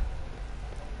Borderlands?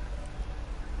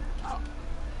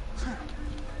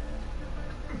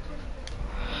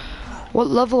 What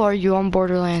level are you on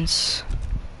Borderlands?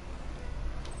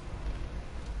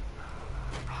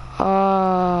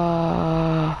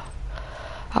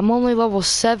 I'm only level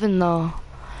 7 though.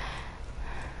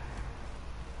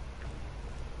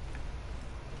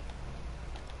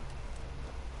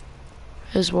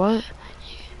 Is what?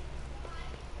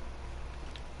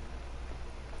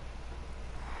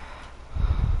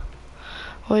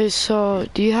 Wait, so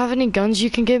do you have any guns you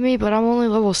can give me? But I'm only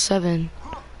level 7.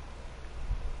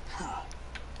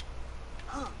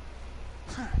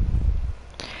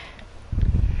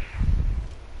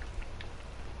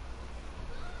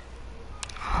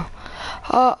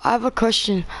 I have a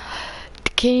question.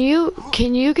 Can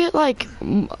you get like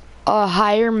a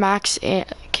higher max and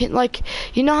can like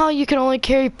you know how you can only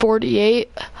carry 48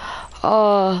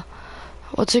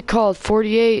 what's it called,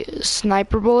 48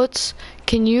 sniper bullets?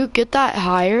 Can you get that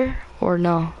higher or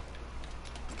no?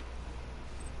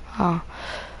 Oh,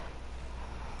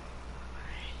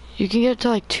 you can get it to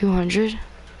like 200.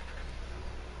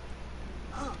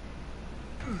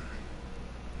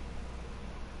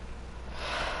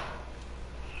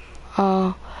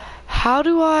 How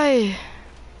do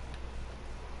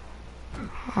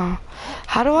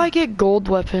I get gold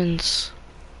weapons?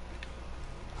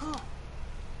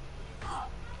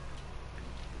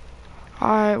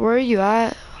 Alright, where are you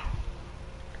at?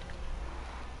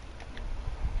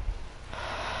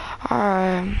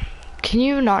 Alright, can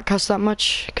you not cuss that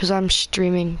much? Cause I'm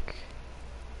streaming.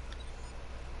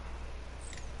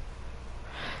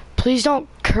 Please don't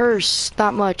curse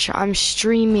that much. I'm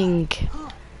streaming.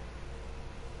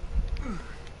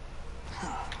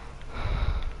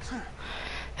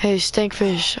 Hey,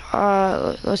 Stinkfish,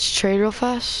 let's trade real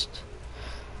fast.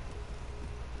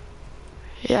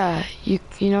 Yeah, you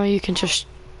know you can just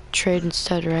trade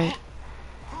instead, right?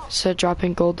 Instead of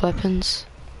dropping gold weapons.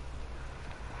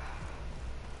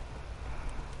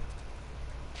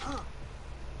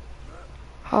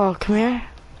 Oh, come here.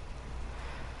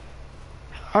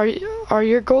 Are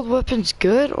your gold weapons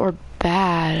good or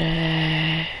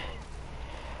bad?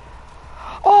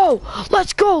 Oh,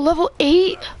 let's go, level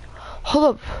 8.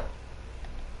 Hold up.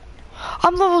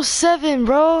 I'm level 7,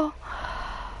 bro.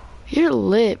 You're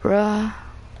lit, bro.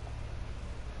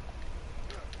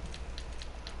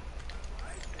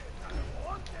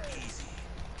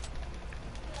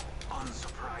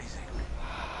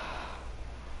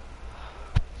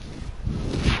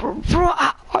 Bro,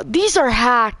 these are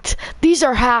hacked. These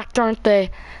are hacked, aren't they?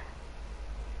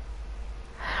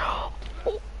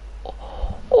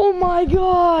 Oh my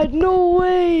god, no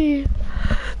way.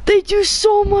 They do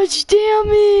so much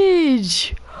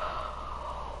damage.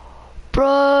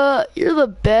 Bruh, you're the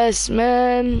best,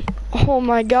 man. Oh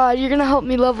my god, you're gonna help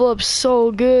me level up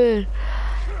so good.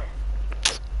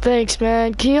 Thanks,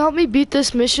 man. Can you help me beat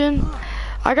this mission?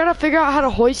 I gotta figure out how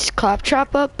to hoist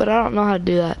Claptrap up, but I don't know how to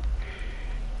do that.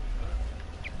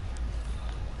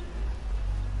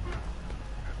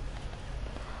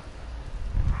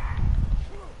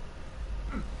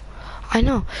 I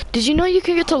know. Did you know you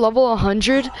can get to level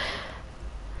 100?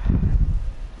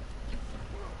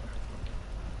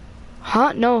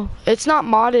 Huh? No, it's not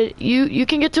modded. You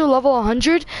can get to a level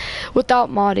 100 without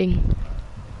modding.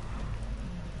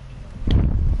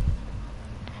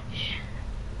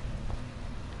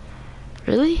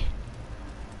 Really?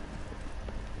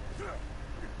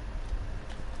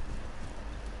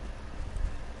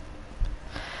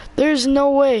 There's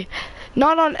no way.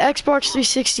 Not on Xbox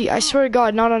 360. I swear to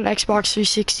God, not on Xbox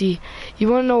 360. You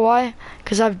wanna know why?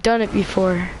 Because I've done it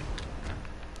before.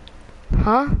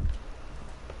 Huh?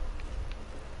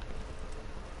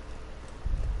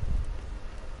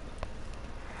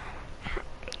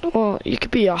 Well, you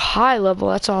could be a high level,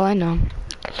 that's all I know.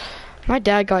 My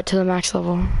dad got to the max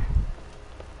level.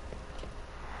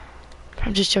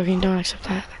 I'm just joking, don't accept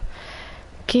that.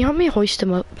 Can you help me hoist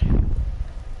him up?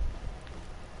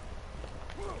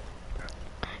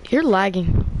 You're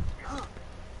lagging.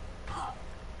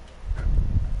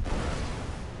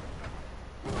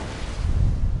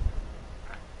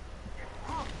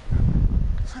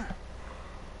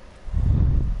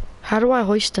 How do I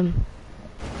hoist him?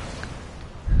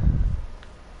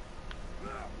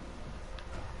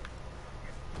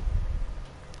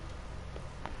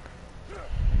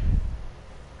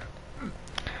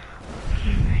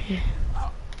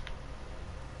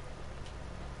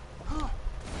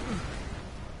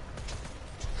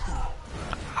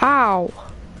 Ow.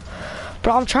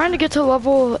 Bro, I'm trying to get to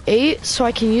level 8 so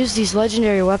I can use these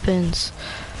legendary weapons.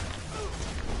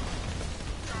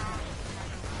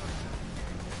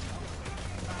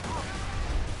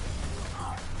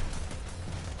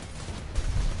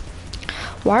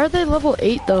 Why are they level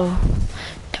 8 though?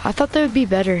 I thought they would be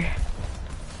better.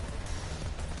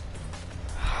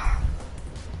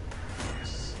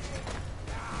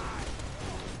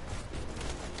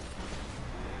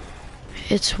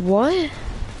 It's what?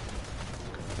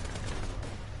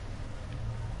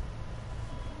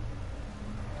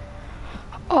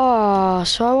 Oh,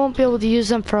 so I won't be able to use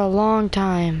them for a long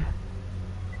time.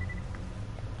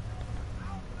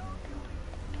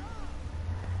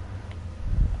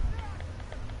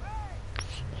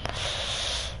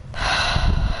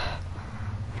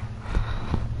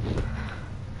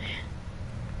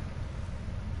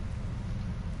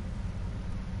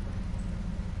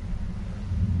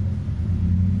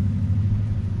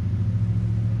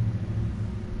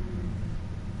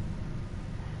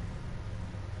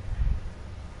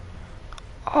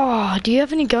 Oh, do you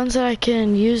have any guns that I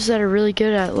can use that are really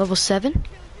good at level 7?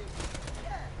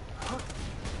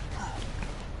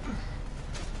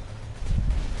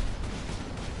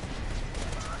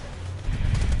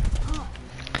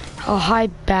 Oh, hi,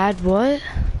 bad what?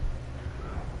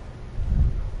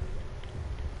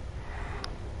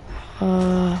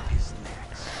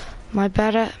 My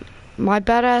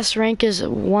badass rank is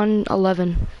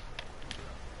 111.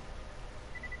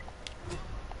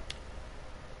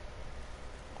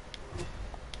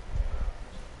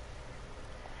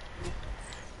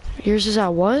 Yours is at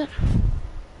what?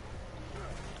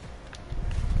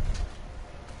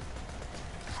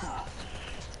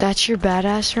 That's your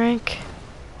badass rank?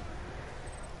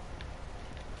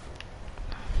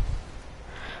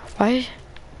 Why?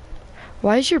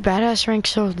 Why is your badass rank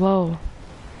so low?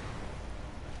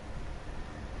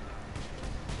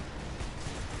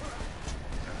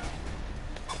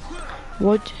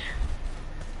 What'd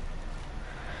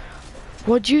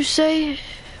you say?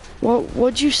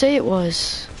 What'd you say it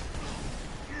was?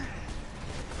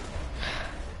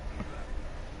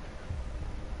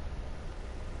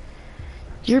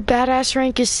 Your badass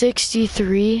rank is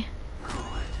 63.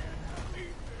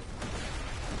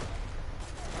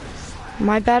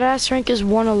 My badass rank is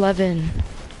 111.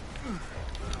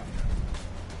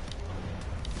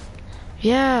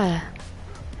 Yeah.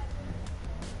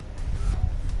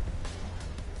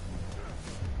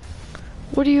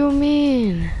 What do you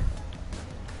mean?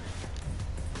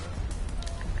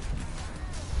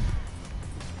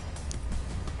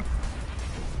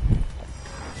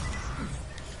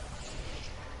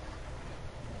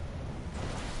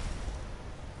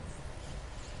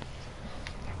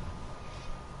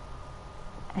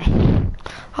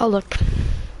 Oh, look.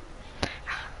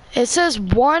 It says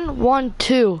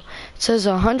 112. It says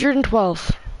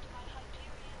 112.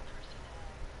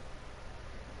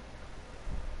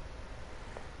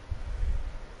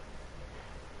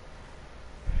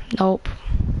 Nope.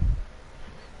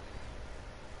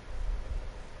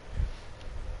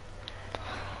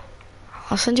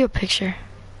 I'll send you a picture.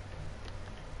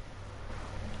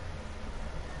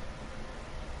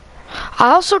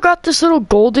 I also got this little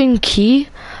golden key.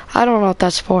 I don't know what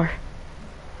that's for.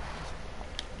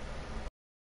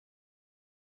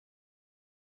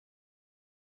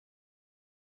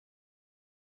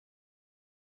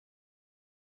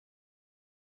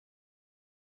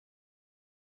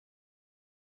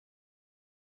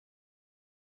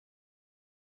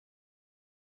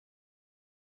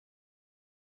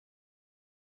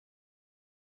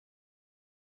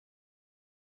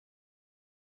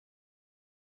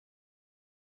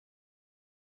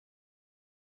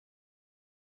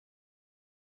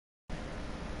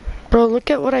 Bro,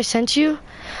 look at what I sent you.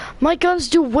 My guns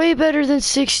do way better than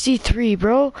 63,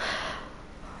 bro.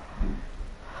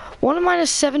 One of mine is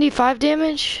 75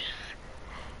 damage.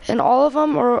 And all of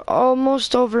them are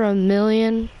almost over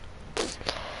 1,000,000.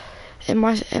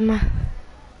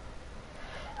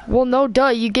 Well, no, duh.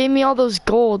 You gave me all those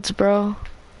golds, bro.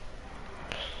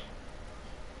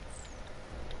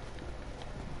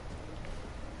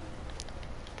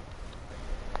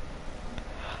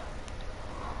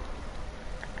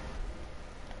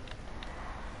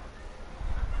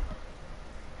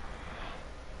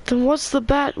 Then what's the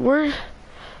where?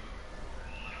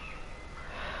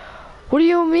 What do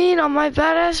you mean? On my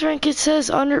badass rank it says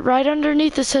right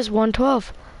underneath it says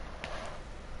 112.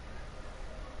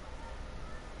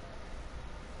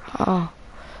 Oh.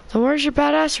 Then where's your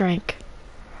badass rank?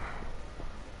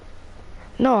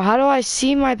 No, how do I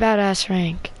see my badass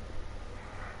rank?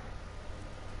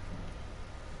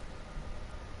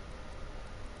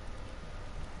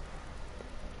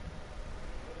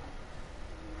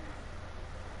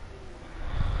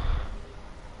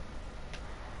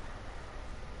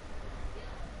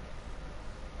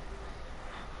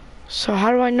 So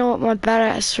how do I know what my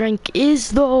badass rank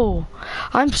is though?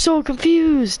 I'm so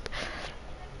confused.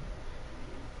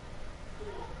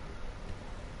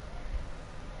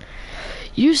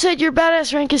 You said your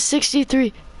badass rank is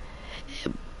 63.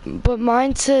 But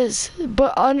mine says,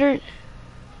 but under...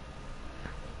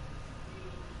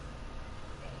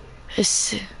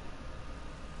 It's...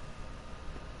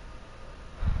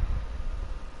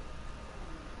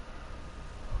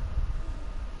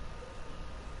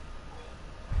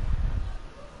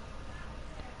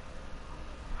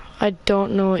 I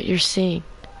don't know what you're seeing.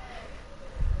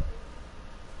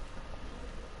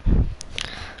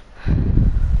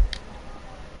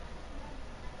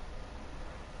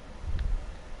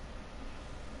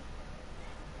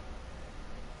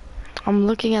 I'm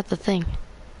looking at the thing.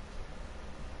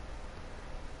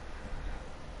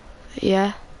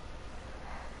 Yeah.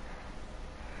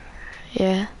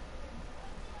 Yeah.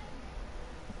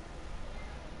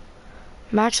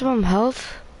 Maximum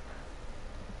health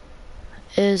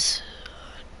is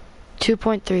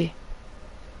 2.3.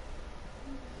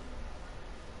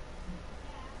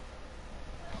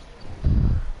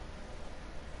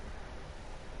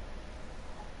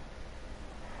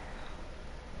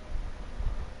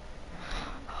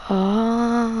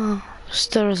 Oh,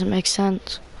 still doesn't make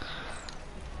sense.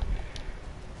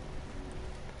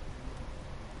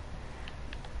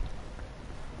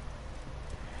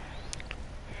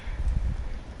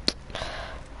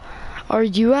 Are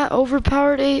you at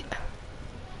overpowered 8?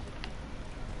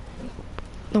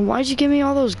 Then why'd you give me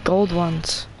all those gold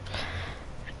ones?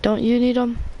 Don't you need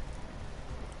them?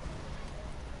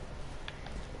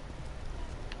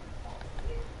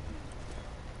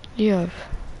 you have?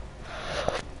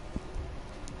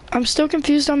 I'm still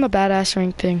confused on the badass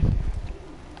ring thing.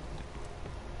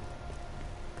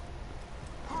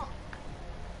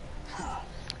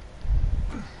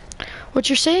 What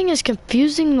you're saying is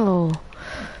confusing though.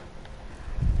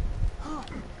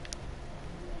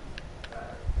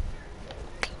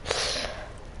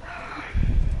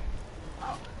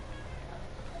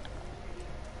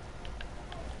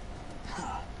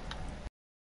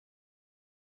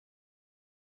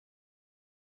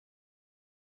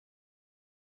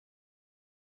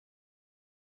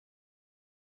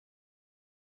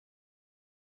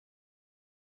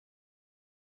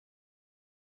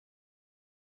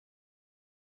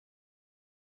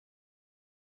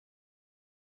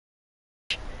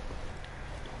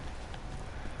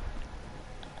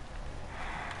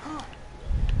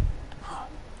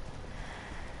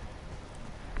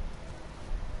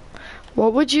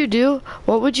 What would you do?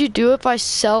 What would you do if I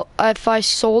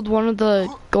sold one of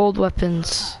the gold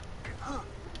weapons?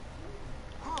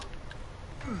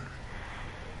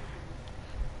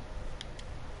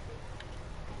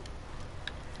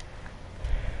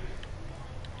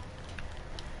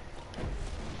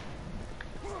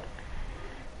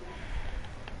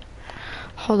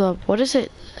 Hold up, what is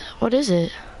it? What is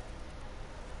it?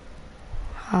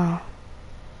 Oh.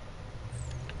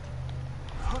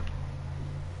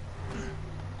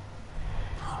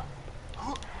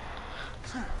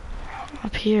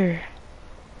 Up here.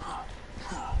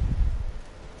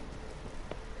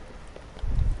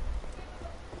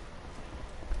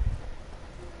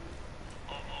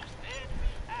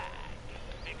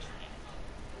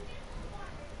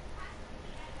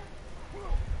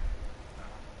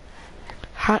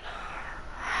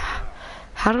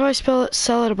 How do I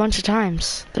sell it a bunch of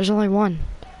times? There's only one.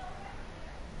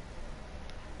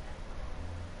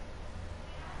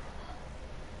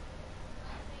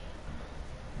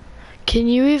 Can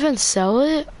you even sell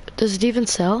it? Does it even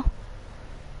sell?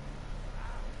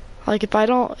 Like if I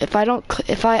don't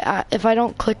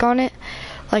click on it,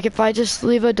 like if I just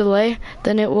leave a delay,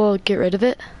 then it will get rid of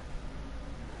it.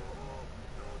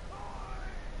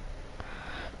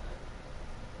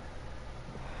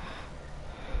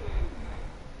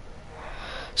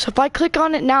 So if I click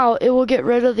on it now, it will get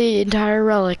rid of the entire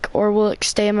relic, or will it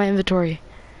stay in my inventory?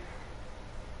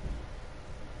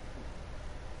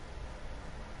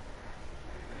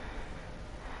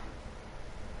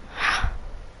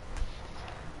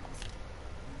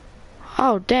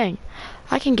 Oh dang,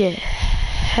 I can get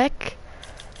heck.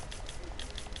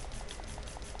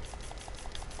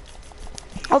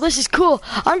 Oh, this is cool.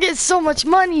 I'm getting so much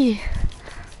money.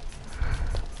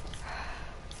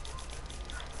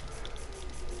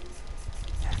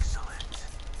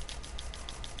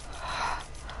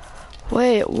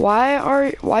 Wait,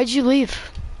 why'd you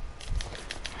leave?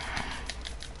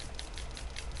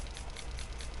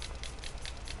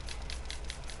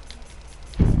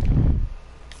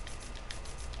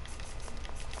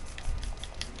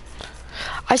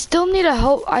 I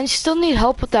still need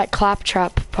help with that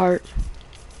claptrap part.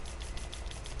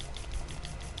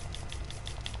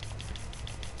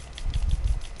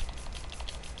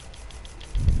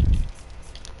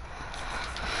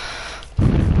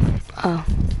 Oh.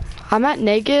 I'm at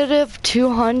negative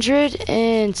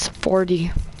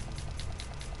 240.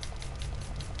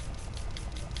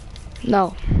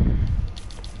 No.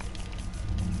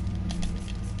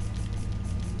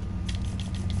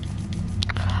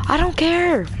 I don't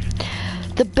care.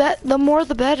 The more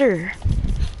the better.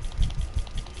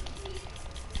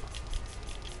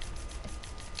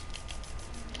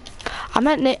 I'm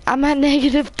at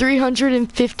negative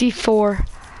 354.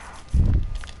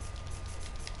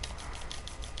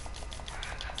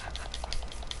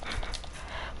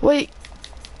 Wait.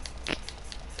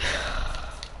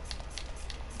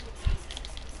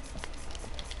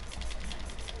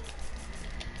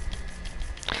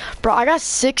 Bro, I got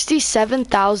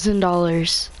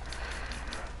 $67,000.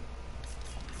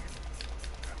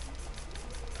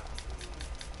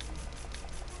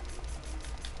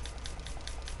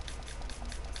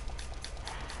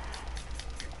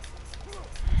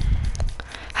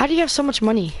 How do you have so much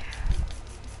money?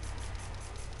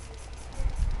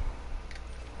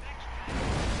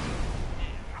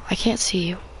 I can't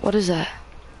see. What is that?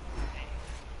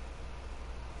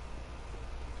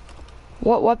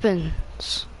 What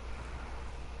weapons?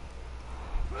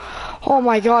 Oh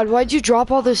my god, why'd you drop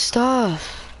all this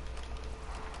stuff?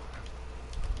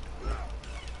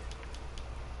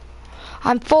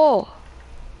 I'm full.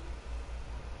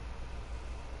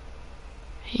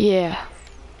 Yeah.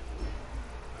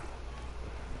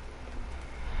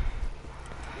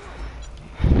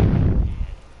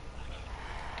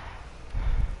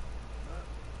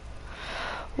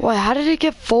 Why, how did it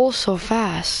get full so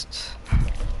fast?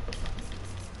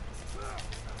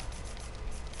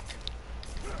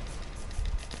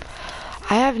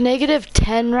 I have negative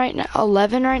 10 right now,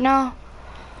 11 right now.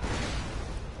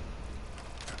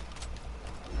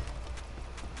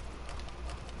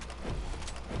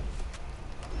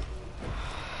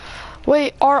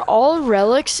 Wait, are all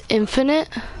relics infinite?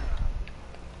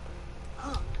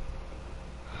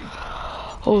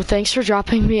 Oh, thanks for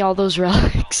dropping me all those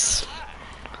relics.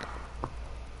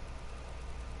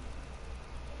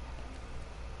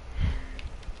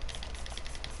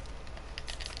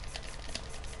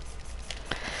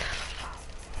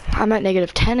 I'm at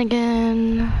negative 10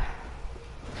 again.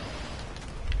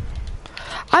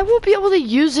 I won't be able to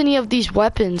use any of these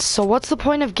weapons, so what's the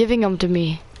point of giving them to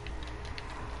me?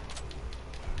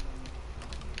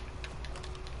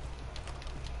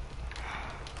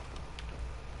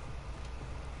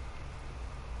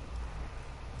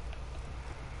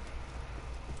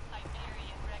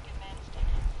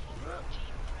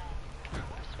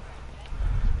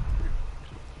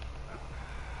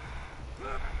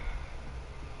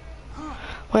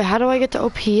 Wait, how do I get to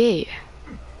OP8?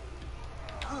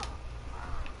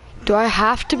 Do I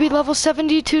have to be level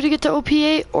 72 to get to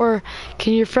OP8, or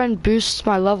can your friend boost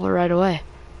my level right away?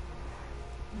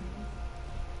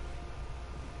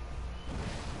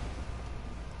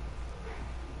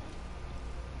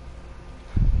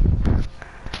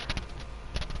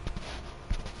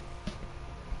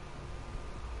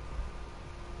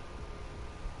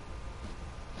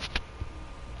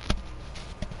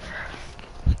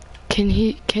 Can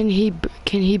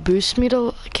he boost me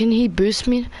to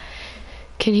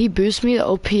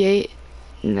OP8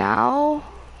 now,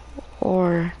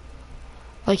 or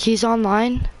like he's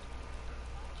online?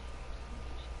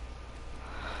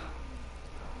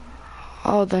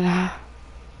 Oh, then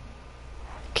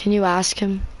can you ask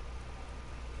him?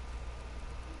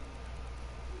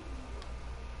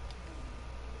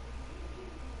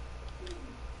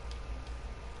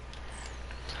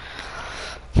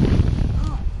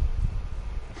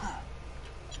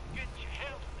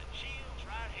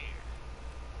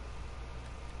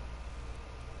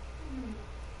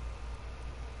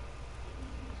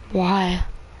 Why?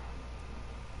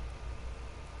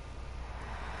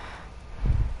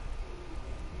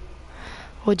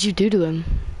 What'd you do to him?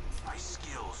 My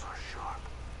skills are sharp.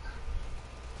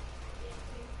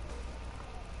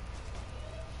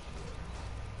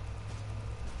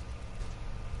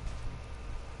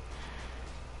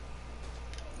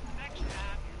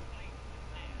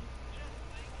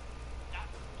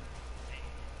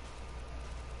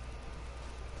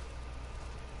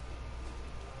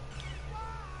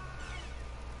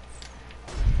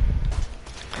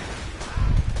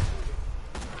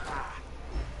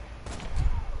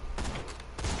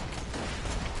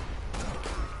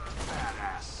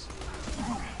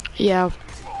 Yeah.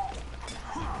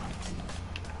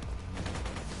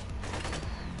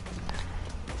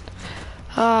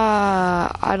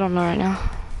 I don't know right now.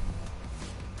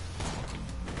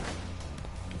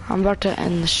 I'm about to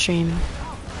end the stream.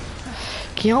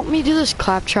 Can you help me do this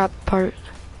claptrap part?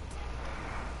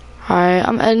 Alright,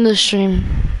 I'm ending the stream.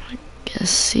 I guess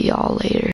see y'all later.